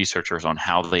quiz the researchers on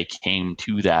how they came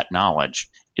to that knowledge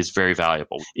is very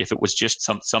valuable. If it was just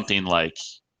something like,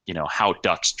 how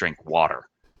ducks drink water,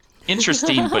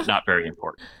 interesting, but not very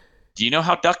important. Do you know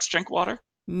how ducks drink water?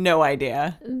 No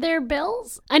idea. Their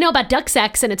bills? I know about duck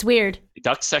sex, and it's weird.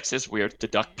 Duck sex is weird. The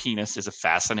duck penis is a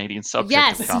fascinating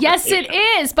subject. Yes, it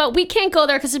is. But we can't go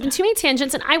there because there's been too many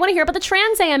tangents, and I want to hear about the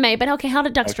trans AMA. But okay, how do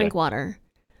ducks drink water?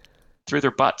 Through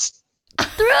their butts.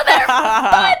 Through their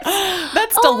butts?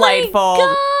 That's delightful. Oh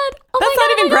my God. That's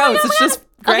not even gross. It's just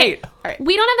great. Okay. All right.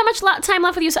 We don't have that much time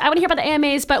left with you, so I want to hear about the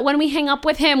AMAs, but when we hang up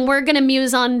with him, we're going to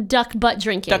muse on duck butt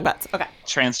drinking. Duck butts. Okay.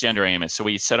 Transgender AMAs. So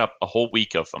we set up a whole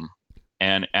week of them.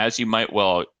 And as you might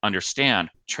well understand,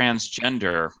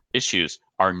 transgender issues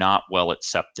are not well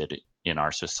accepted in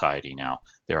our society now.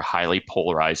 They're highly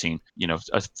polarizing.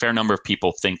 A fair number of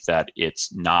people think that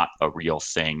it's not a real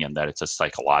thing and that it's a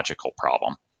psychological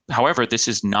problem. However, this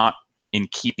is not in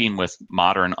keeping with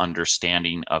modern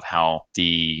understanding of how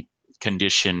the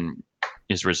condition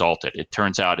is resulted. It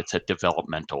turns out it's a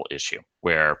developmental issue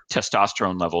where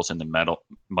testosterone levels in the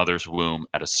mother's womb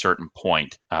at a certain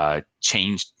point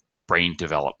changed brain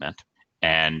development.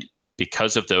 And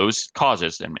because of those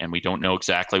causes, and we don't know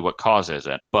exactly what causes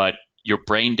it, but your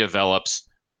brain develops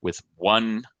with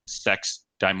one sex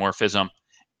dimorphism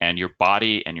and your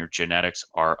body and your genetics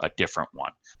are a different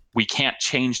one. We can't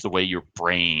change the way your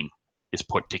brain is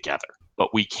put together,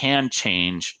 but we can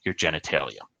change your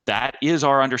genitalia. That is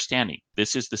our understanding.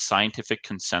 This is the scientific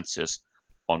consensus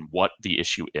on what the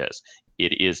issue is.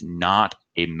 It is not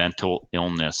a mental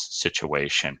illness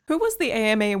situation. Who was the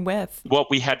AMA with? Well,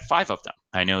 we had 5 of them.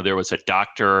 I know there was a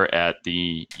doctor at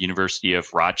the University of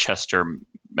Rochester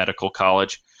Medical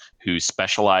College who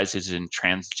specializes in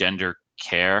transgender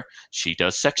care. She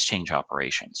does sex change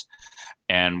operations.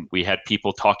 And we had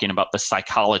people talking about the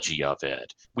psychology of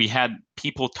it. We had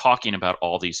people talking about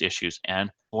all these issues.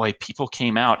 And boy, people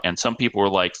came out and some people were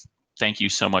like, thank you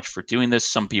so much for doing this.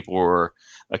 Some people were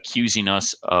accusing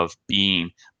us of being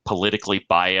politically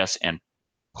biased and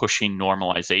pushing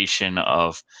normalization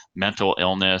of mental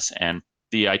illness and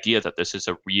the idea that this is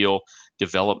a real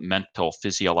developmental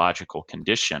physiological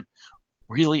condition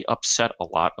really upset a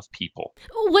lot of people.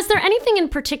 Was there anything in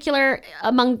particular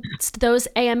amongst those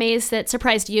AMAs that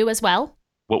surprised you as well?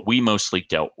 What we mostly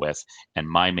dealt with, and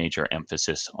my major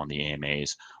emphasis on the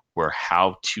AMAs, were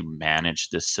how to manage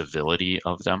the civility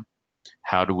of them.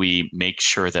 How do we make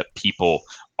sure that people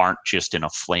aren't just in a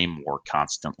flame war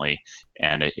constantly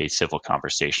and a civil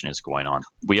conversation is going on?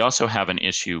 We also have an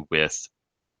issue with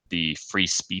the free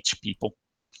speech people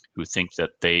who think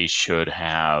that they should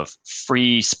have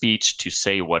free speech to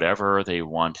say whatever they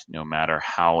want, no matter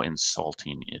how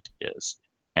insulting it is.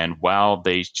 And while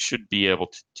they should be able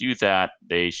to do that,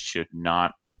 they should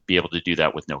not be able to do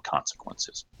that with no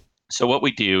consequences. So what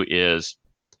we do is,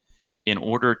 in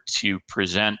order to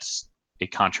present a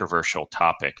controversial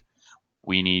topic,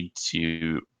 we need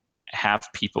to have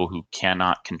people who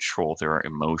cannot control their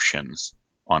emotions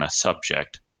on a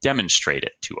subject demonstrate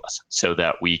it to us so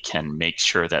that we can make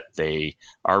sure that they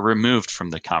are removed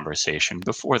from the conversation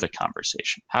before the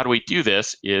conversation. How do we do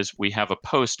this is we have a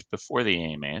post before the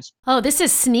AMAs. Oh, this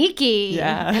is sneaky.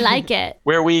 Yeah. I like it.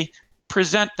 Where we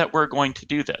present that we're going to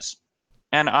do this.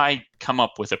 And I come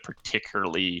up with a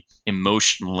particularly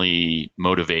emotionally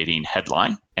motivating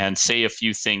headline and say a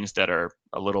few things that are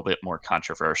a little bit more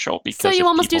controversial. Because So you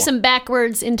almost do people... some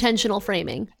backwards intentional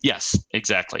framing. Yes,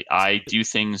 exactly. I do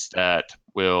things that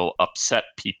will upset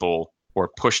people or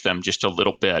push them just a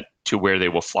little bit to where they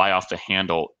will fly off the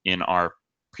handle in our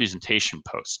presentation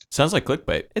post. Sounds like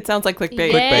clickbait. It sounds like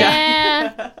clickbait.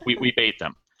 Yeah. We bait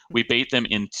them. We bait them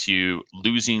into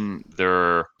losing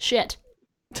their Shit.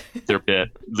 bit,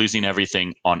 losing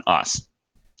everything on us.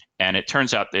 And it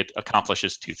turns out it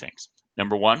accomplishes two things.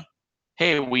 Number one,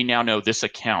 hey, we now know this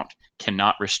account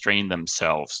cannot restrain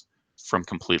themselves from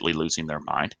completely losing their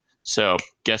mind. So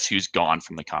guess who's gone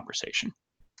from the conversation?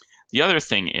 The other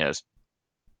thing is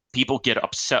people get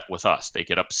upset with us. They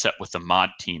get upset with the mod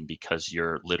team because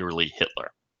you're literally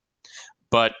Hitler.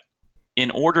 But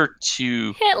in order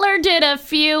to... Hitler did a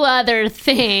few other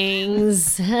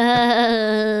things.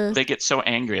 They get so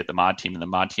angry at the mod team, and the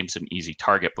mod team's an easy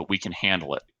target, but we can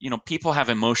handle it. You know, people have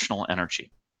emotional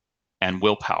energy and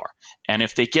willpower. And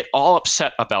if they get all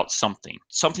upset about something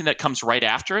that comes right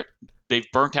after it,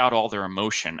 they've burnt out all their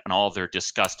emotion and all their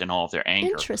disgust and all their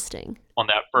anger Interesting. on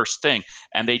that first thing.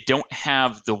 And they don't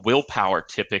have the willpower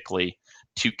typically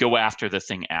to go after the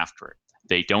thing after it.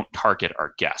 They don't target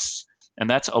our guests. And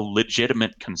that's a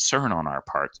legitimate concern on our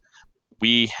part.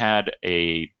 We had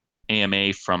a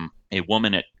AMA from a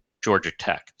woman at Georgia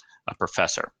Tech, a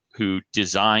professor, who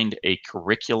designed a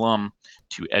curriculum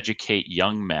to educate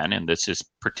young men, and this is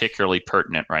particularly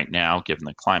pertinent right now given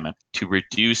the climate, to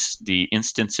reduce the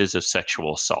instances of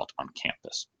sexual assault on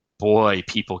campus. Boy,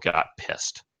 people got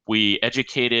pissed. We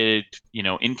educated,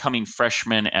 incoming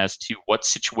freshmen as to what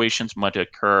situations might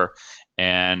occur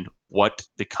and what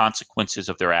the consequences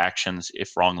of their actions,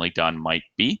 if wrongly done, might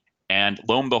be. And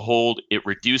lo and behold, it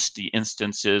reduced the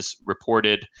instances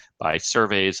reported by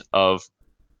surveys of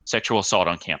sexual assault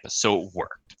on campus. So it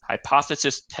worked.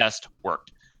 Hypothesis test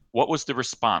worked. What was the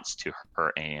response to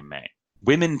her AMA?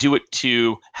 Women do it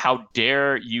too. How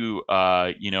dare you,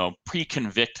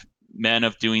 pre-convict men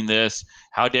of doing this?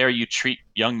 How dare you treat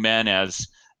young men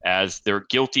as they're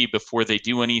guilty before they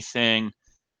do anything?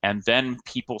 And then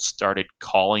people started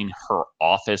calling her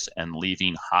office and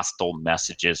leaving hostile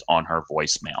messages on her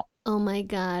voicemail. Oh my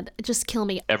God. Just kill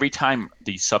me. Every time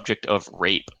the subject of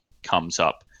rape comes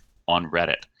up on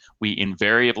Reddit, we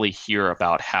invariably hear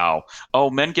about how,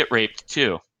 men get raped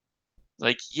too.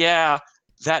 Like, yeah,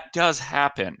 that does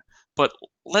happen, but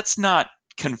let's not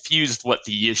confuse what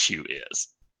the issue is.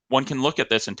 One can look at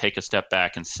this and take a step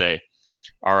back and say,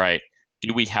 all right,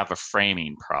 do we have a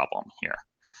framing problem here?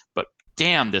 But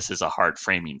damn, this is a hard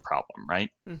framing problem, right?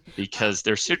 Mm-hmm. Because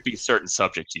there should be certain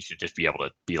subjects you should just be able to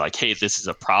be like, hey, this is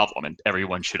a problem, and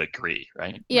everyone should agree,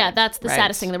 right? Yeah, right. That's the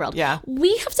saddest thing in the world. Yeah.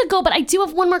 We have to go, but I do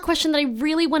have one more question that I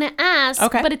really want to ask,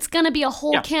 okay. But it's going to be a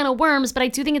whole can of worms, but I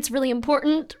do think it's really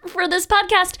important for this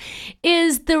podcast,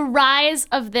 is the rise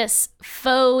of this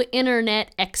faux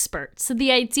internet expert. So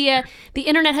the idea, the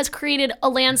internet has created a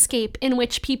landscape in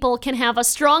which people can have a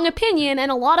strong opinion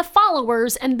and a lot of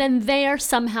followers, and then they are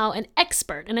somehow an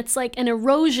expert. And it's like an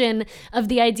erosion of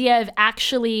the idea of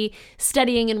actually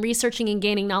studying and researching and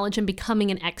gaining knowledge and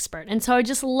becoming an expert. And so I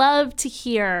just love to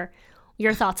hear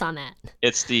your thoughts on that.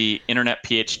 It's the internet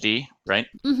PhD, right?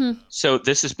 Mm-hmm. So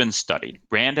this has been studied.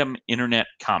 Random internet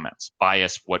comments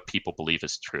bias what people believe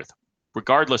is truth,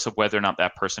 regardless of whether or not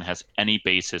that person has any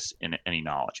basis in any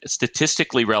knowledge. It's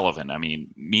statistically relevant. I mean,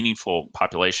 meaningful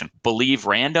population believe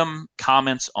random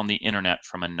comments on the internet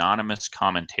from anonymous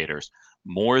commentators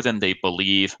more than they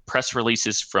believe press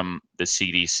releases from the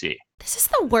CDC. This is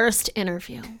the worst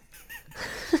interview.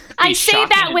 I say shocking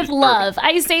that and with disturbing. love.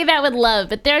 I say that with love,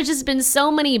 but there's just been so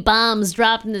many bombs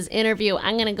dropped in this interview.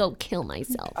 I'm going to go kill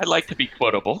myself. I like to be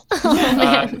quotable.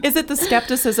 Is it the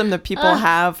skepticism that people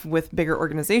have with bigger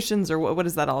organizations, or what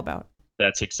is that all about?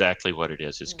 That's exactly what it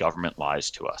is government lies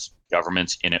to us.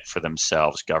 Government's in it for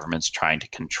themselves. Government's trying to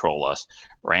control us.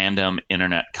 Random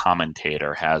internet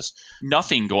commentator has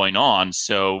nothing going on,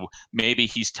 so maybe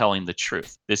he's telling the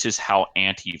truth. This is how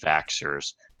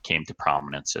anti-vaxxers came to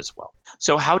prominence as well.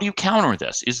 So how do you counter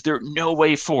this? Is there no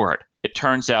way forward? It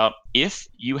turns out if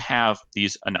you have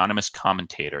these anonymous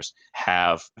commentators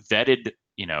have vetted,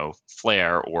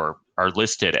 flair or are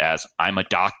listed as I'm a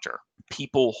doctor,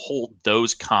 people hold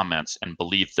those comments and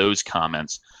believe those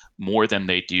comments more than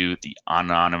they do the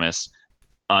anonymous,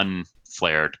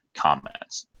 unflared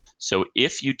comments. So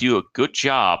if you do a good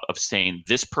job of saying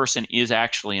this person is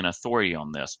actually an authority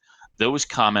on this, those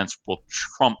comments will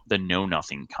trump the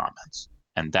know-nothing comments.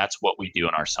 And that's what we do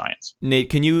in our science. Nate,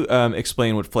 can you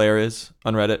explain what Flare is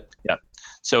on Reddit? Yeah.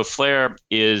 So Flare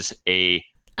is a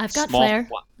I've got small flair.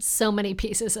 So many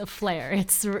pieces of flair.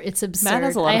 It's absurd. Matt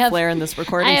has a lot of flair in this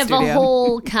recording I have studio. a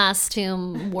whole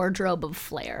costume wardrobe of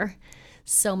flair.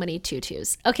 So many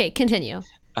tutus. Okay, continue.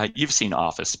 You've seen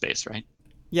Office Space, right?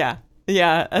 Yeah.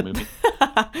 Yeah. Movie.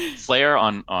 Flare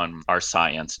on our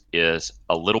science is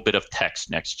a little bit of text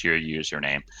next to your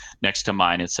username. Next to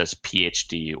mine, it says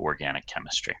PhD organic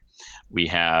chemistry. We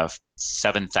have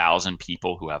 7,000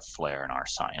 people who have Flare in our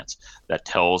science. That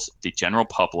tells the general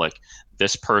public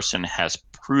this person has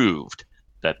proved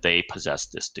that they possess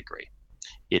this degree.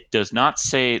 It does not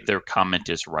say their comment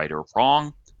is right or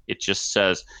wrong. It just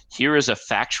says, here is a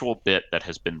factual bit that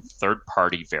has been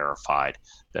third-party verified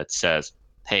that says,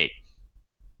 hey,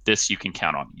 this you can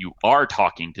count on. You are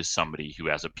talking to somebody who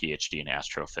has a PhD in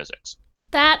astrophysics.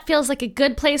 That feels like a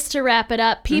good place to wrap it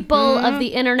up. People of the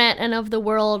internet and of the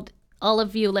world, all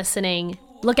of you listening,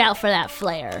 look out for that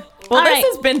flare. Well, All this right.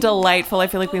 has been delightful. I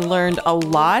feel like we learned a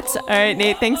lot. All right,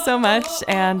 Nate, thanks so much.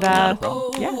 And Not a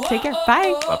problem. yeah, take care.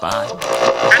 Bye. Bye-bye.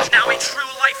 And now a true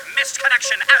life missed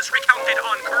connection as recounted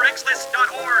on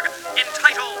Craigslist.org,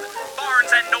 entitled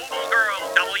Barnes and Noble Girl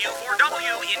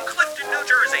W4W in Clifton, New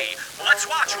Jersey. Let's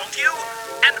watch, won't you?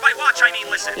 And by watch, I mean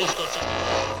listen.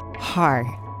 Hi,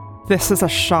 this is a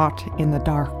shot in the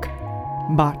dark,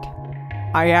 but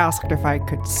I asked if I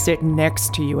could sit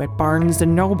next to you at Barnes &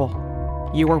 Noble.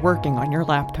 You were working on your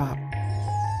laptop.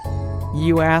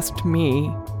 You asked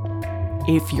me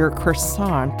if your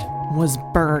croissant was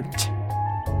burnt.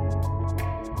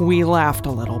 We laughed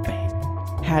a little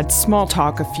bit, had small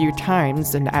talk a few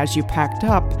times, and as you packed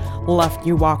up, left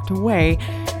you walked away,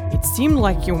 it seemed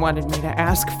like you wanted me to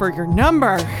ask for your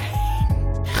number.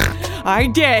 I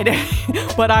did,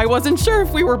 but I wasn't sure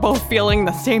if we were both feeling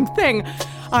the same thing.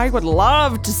 I would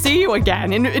love to see you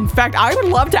again. In fact, I would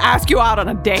love to ask you out on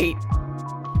a date.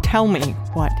 Tell me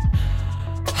what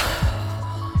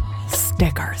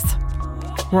stickers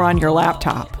were on your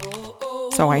laptop,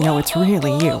 so I know it's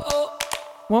really you.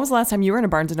 When was the last time you were in a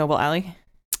Barnes & Noble, Allie?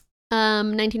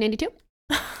 1992.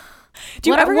 Do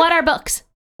you ever? What are books?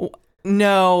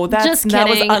 No, that was Just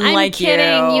kidding. unlike I'm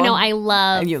kidding. you. You know, I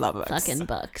love You love books. fucking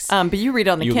books. But you read it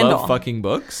on the You Kindle. love fucking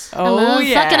books? Oh, I love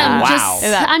yeah. fucking 'em. Wow.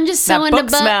 I'm just so that into book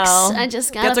books. smell I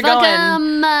just gets gotta it fuck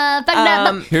going. 'em. Fuck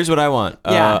that book. Here's what I want.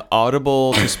 Yeah.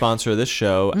 Audible to sponsor this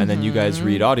show, and then you guys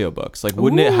read audiobooks. Like,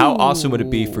 wouldn't it? How awesome would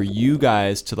it be for you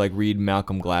guys to like read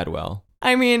Malcolm Gladwell?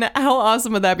 I mean, how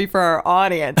awesome would that be for our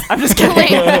audience? I'm just kidding.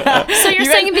 So you're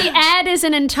saying the ad is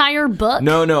an entire book?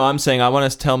 No, I'm saying I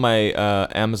want to tell my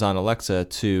Amazon Alexa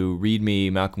to read me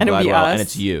Malcolm And it would be Gladwell, us? and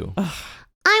it's you.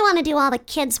 I want to do all the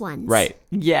kids' ones. Right.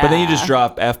 Yeah. But then you just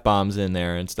drop F-bombs in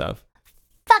there and stuff.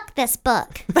 Fuck this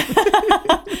book.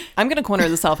 I'm gonna corner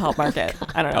the self-help market.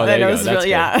 I don't know. Oh, there I know you this go. is really,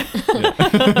 That's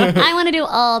yeah. I want to do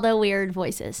all the weird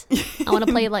voices. I want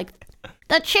to play like,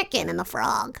 The chicken and the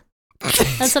frog.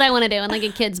 that's what I want to do in like a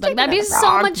kid's book. That'd be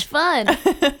so much fun.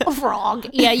 A frog.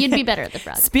 Yeah, you'd be better at the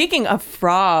frog. Speaking of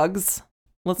frogs,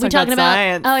 let's We talk talking about about?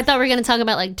 science. Oh, I thought we were gonna talk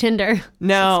about like Tinder.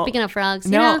 No. Speaking of frogs,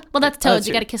 No. you know? Well, that's toads. That's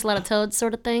You true. got to kiss a lot of toads,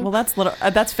 sort of thing. Well, that's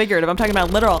that's figurative. I'm talking about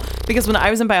literal because when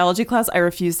I was in biology class, I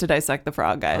refused to dissect the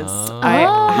frog, guys. I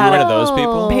You had were one a of those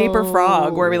people? paper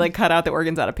frog where we like cut out the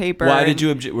organs out of paper. Why and- did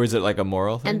you was it like a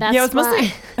moral thing? and that's Yeah, it was mostly.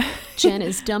 why Jen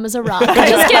is dumb as a rock. Just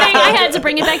kidding. I had to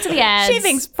bring it back to the ads. She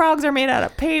thinks frogs are made out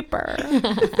of paper.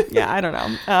 Yeah, I don't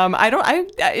know.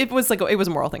 It was like it was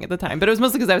a moral thing at the time, but it was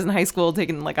mostly because I was in high school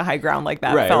taking like a high ground like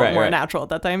that. Right, It felt right, more right. natural at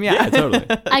that time. Yeah, Yeah, totally.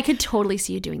 I could totally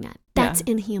see you doing that. That's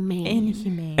inhumane.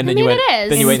 Inhumane. And then I you mean, went. it is.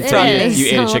 Then you went. It So is. you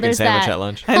ate a So chicken there's sandwich that. at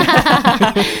lunch.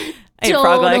 I ate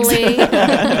frog legs.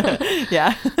 Totally.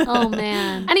 Yeah. Oh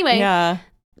man. Anyway, Yeah.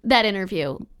 that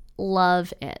interview,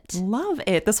 love it. Love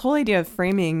it. This whole idea of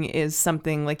framing is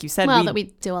something, like you said, Well, that we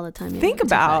do all the time. Yeah, think we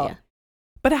talk about. it,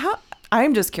 But how?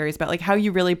 I'm just curious about like how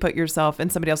you really put yourself in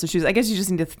somebody else's shoes. I guess you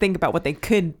just need to think about where they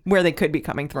could be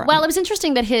coming from. Well, it was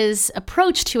interesting that his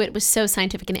approach to it was so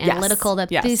scientific and analytical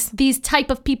that Yes. these type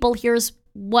of people, here's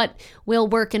what will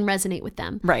work and resonate with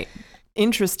them. right.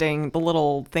 interesting, the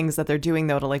little things that they're doing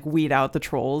though to like weed out the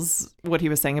trolls. What he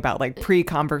was saying about like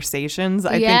pre-conversations.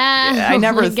 I think I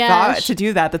never thought to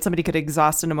do that somebody could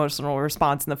exhaust an emotional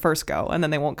response in the first go and then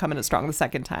they won't come in as strong the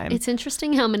second time. It's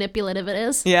interesting how manipulative it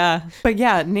is. Yeah. But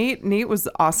yeah, Nate was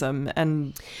awesome.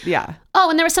 And yeah. Oh,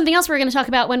 and there was something else we were going to talk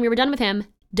about when we were done with him.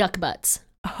 Duck butts.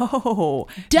 Oh.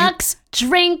 Ducks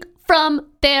drink from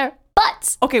their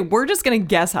butts. Okay, we're just going to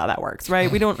guess how that works,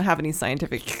 right? We don't have any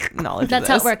scientific knowledge That's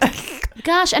of this. how it works.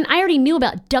 Gosh, and I already knew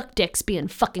about duck dicks being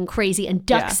fucking crazy and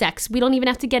duck sex. We don't even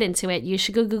have to get into it. You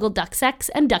should go Google duck sex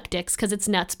and duck dicks because it's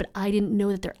nuts. But I didn't know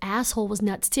that their asshole was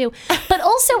nuts too. But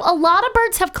also, a lot of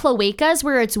birds have cloacas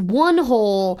where it's one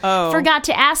hole. Oh, forgot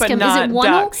to ask but him. not Is it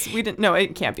one ducks. hole? We didn't. No,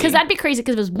 it can't be. Because that'd be crazy.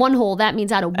 Because if it was one hole, that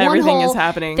means out of one Everything hole, is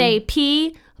happening. they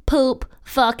pee, poop,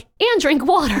 fuck, and drink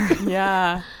water.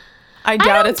 Yeah. I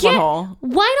doubt it's one hole.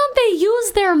 Why don't they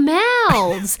use their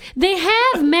mouths? They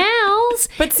have mouths.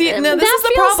 But see, no, this that is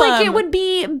the feels problem. like it would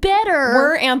be better.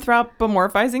 We're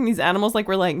anthropomorphizing these animals like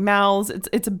we're like mouths.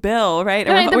 It's a bill, right?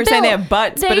 And Right, the we're saying they bill. have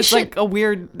butts, but They it's should- like a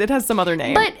weird. It has some other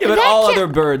name. But, Yeah, but that all can't-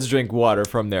 other birds drink water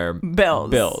from their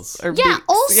bills. Or Yeah, beaks.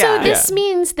 also Yeah. this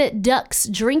means that ducks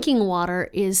drinking water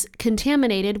is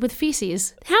contaminated with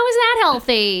feces. How is that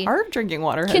healthy? Our drinking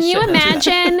water. Has Can you shit in it.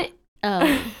 imagine?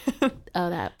 Oh,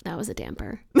 that was a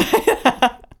damper.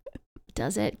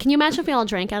 Does it? Can you imagine if we all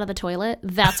drank out of the toilet?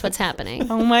 That's what's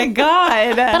happening. Oh my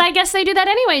god. But I guess they do that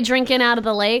anyway, drinking out of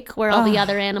the lake where all the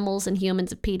other animals and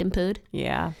humans have peed and pooed.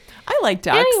 Yeah, I like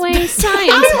ducks. Anyway,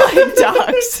 science. I like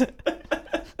ducks.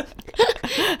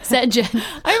 Said Jen,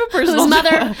 I have a personal whose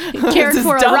mother cared as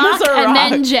for a dumb rock, as a and rock.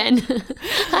 then Jen.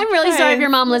 I'm really sorry if your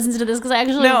mom listens to this because I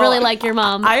actually really like your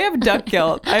mom. I have duck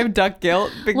guilt.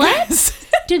 Because What?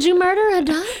 Did you murder a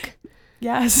duck?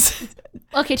 Yes.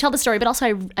 Okay, tell the story. But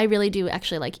also, I really do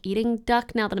actually like eating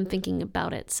duck now that I'm thinking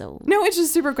about it. So No, it's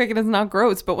just super quick and it's not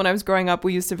gross. But when I was growing up,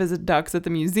 we used to visit ducks at the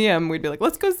museum. We'd be like,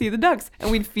 let's go see the ducks.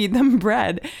 And we'd feed them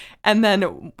bread. And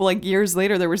then like years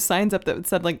later, there were signs up that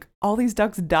said like all these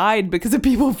ducks died because of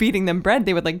people feeding them bread.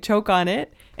 They would like choke on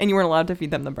it and you weren't allowed to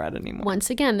feed them the bread anymore. once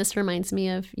again, this reminds me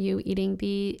of you eating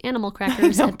the animal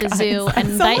crackers know, at the guys. zoo. I And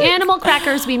sound by like- animal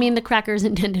crackers, we mean the crackers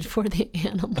intended for the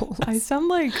animals. I sound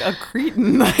like a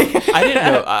cretin. I didn't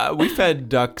know. We fed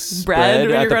ducks Bread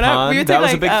when at you're the growing up. pond. We would That take,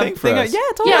 was a like, big thing for thing of- us. Yeah,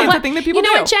 totally. It's a thing that people you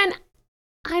know do. what, Jen?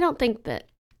 I don't think that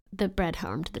the bread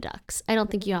harmed the ducks. I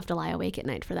don't think you have to lie awake at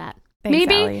night for that. Thanks,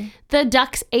 Maybe Allie. the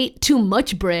ducks ate too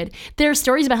much bread. There are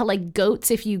stories about how like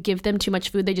goats, if you give them too much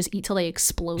food, they just eat till they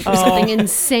explode or something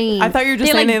insane. I thought you were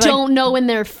just they saying like they, like- don't know when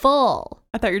they're full.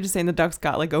 I thought you were just saying the ducks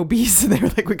got like obese and they were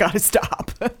like, we got to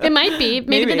stop. It might be.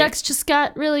 Maybe the Maybe. ducks just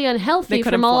got really unhealthy They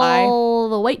couldn't from fly. all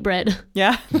the white bread.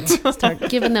 Yeah. Start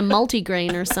giving them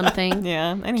multigrain or something.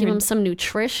 Yeah. Give Anyway. them some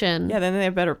nutrition. Yeah, then they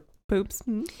have better poops.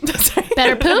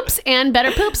 Better poops, and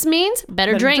better poops means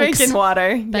better drinks. Drinking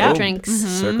water. Better Yeah. drinks.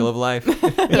 Circle of life.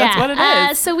 Yeah, what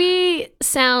it is. So we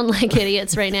sound like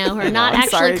idiots right now. We're not I'm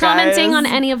actually sorry, commenting guys. on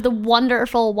any of the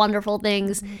wonderful, wonderful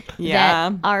things Yeah.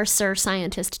 that our Sir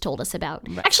Scientist told us about.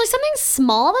 Actually, something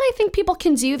small that I think people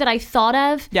can do that I thought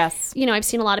of. Yes. You know, I've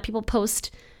seen a lot of people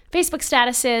post Facebook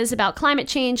statuses about climate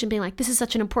change and being like, this is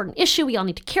such an important issue. We all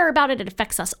need to care about it. It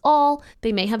affects us all.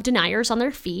 They may have deniers on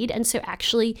their feed. And so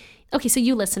actually, okay, so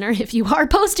you listener, if you are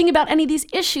posting about any of these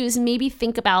issues, maybe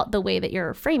think about the way that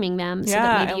you're framing them so Yeah,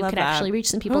 that I maybe you love could that. actually reach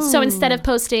some people. So instead of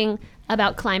posting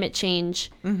about climate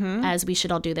change, as we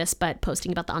should all do this, but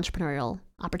posting about the entrepreneurial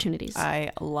opportunities.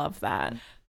 I love that.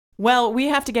 Well, we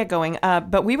have to get going,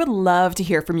 but we would love to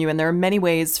hear from you, and there are many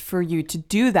ways for you to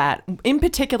do that. In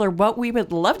particular, what we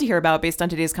would love to hear about based on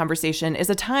today's conversation is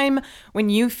a time when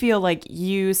you feel like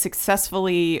you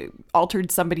successfully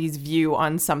altered somebody's view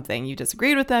on something. You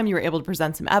disagreed with them, you were able to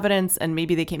present some evidence, and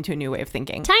maybe they came to a new way of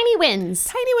thinking. Tiny wins.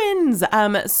 Tiny wins.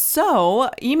 So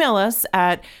email us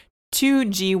at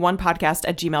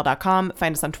 2g1podcast@gmail.com.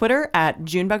 Find us on Twitter at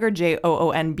Junebugger,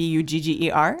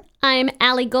 JOONBUGGER. I'm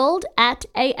Allie Gold at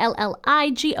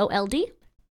ALLIGOLD.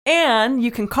 And you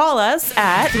can call us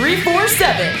at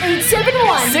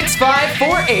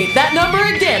 871-6548. That number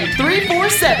again,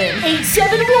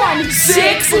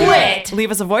 871-6LIT.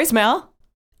 Leave us a voicemail.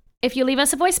 If you leave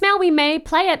us a voicemail, we may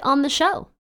play it on the show.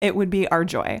 It would be our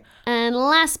joy. And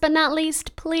last but not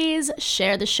least, please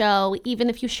share the show, even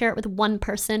if you share it with one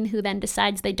person who then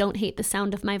decides they don't hate the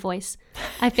sound of my voice.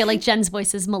 I feel like Jen's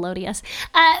voice is melodious.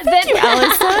 Thank you,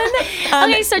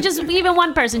 Allison. Okay, so just even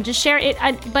one person, just share it.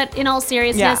 But in all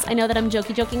seriousness, Yeah. I know that I'm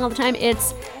joking all the time.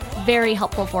 It's very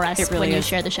helpful for us It really when you is.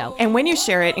 share the show. And when you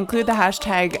share it, include the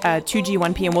hashtag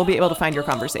 2G1P and we'll be able to find your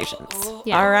conversations.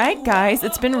 Yeah. All right, guys,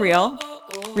 it's been real.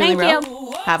 Really Thank real.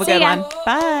 you. Have a See good ya. one.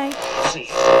 Bye. Two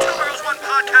Girls, One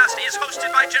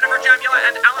Jennifer Jamula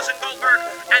and Allison Goldberg,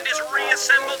 and is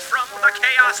reassembled from the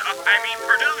chaos of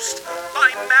produced by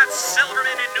Matt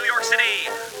Silverman in New York City.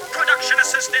 Production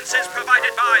assistance is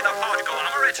provided by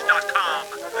thepodglomerate.com.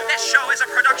 This show is a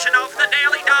production of The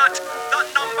Daily Dot, the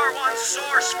 #1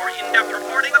 source for in-depth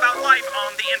reporting about life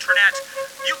on the internet.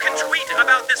 You can tweet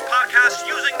about this podcast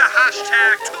using the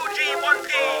hashtag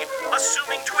 2G1P,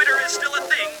 assuming Twitter is still a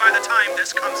thing by the time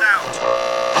this comes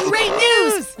out. Great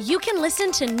news! You can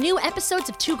listen to new episodes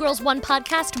of Two Girls, One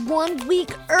Podcast 1 week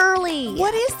early.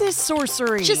 What is this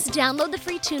sorcery? Just download the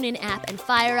free TuneIn app and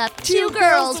fire up Two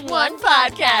Girls, One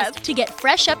Podcast to get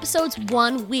fresh episodes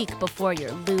 1 week before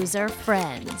your loser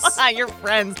friends. Your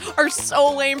friends are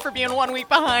so lame for being 1 week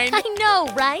behind. I know,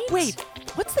 right? Wait,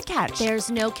 what's the catch? There's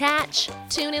no catch.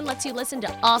 TuneIn lets you listen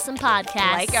to awesome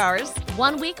podcasts. Like ours.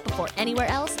 1 week before anywhere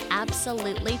else,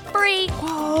 absolutely free.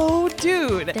 Whoa,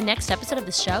 dude. The next episode of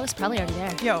the show is probably already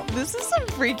there. Yo, this is some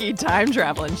freaky time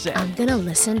traveling shit. I'm gonna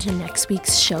listen to next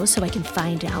week's show so I can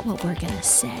find out what we're gonna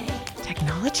say.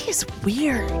 Technology is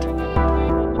weird.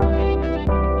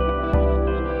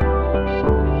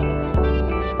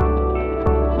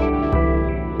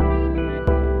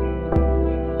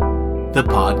 The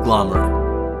Podglomerate.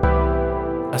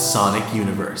 A sonic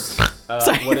universe.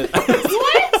 Sorry. What is-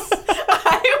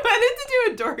 I wanted to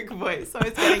do a dork voice, so I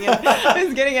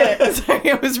was getting it. Sorry,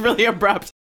 it was really abrupt.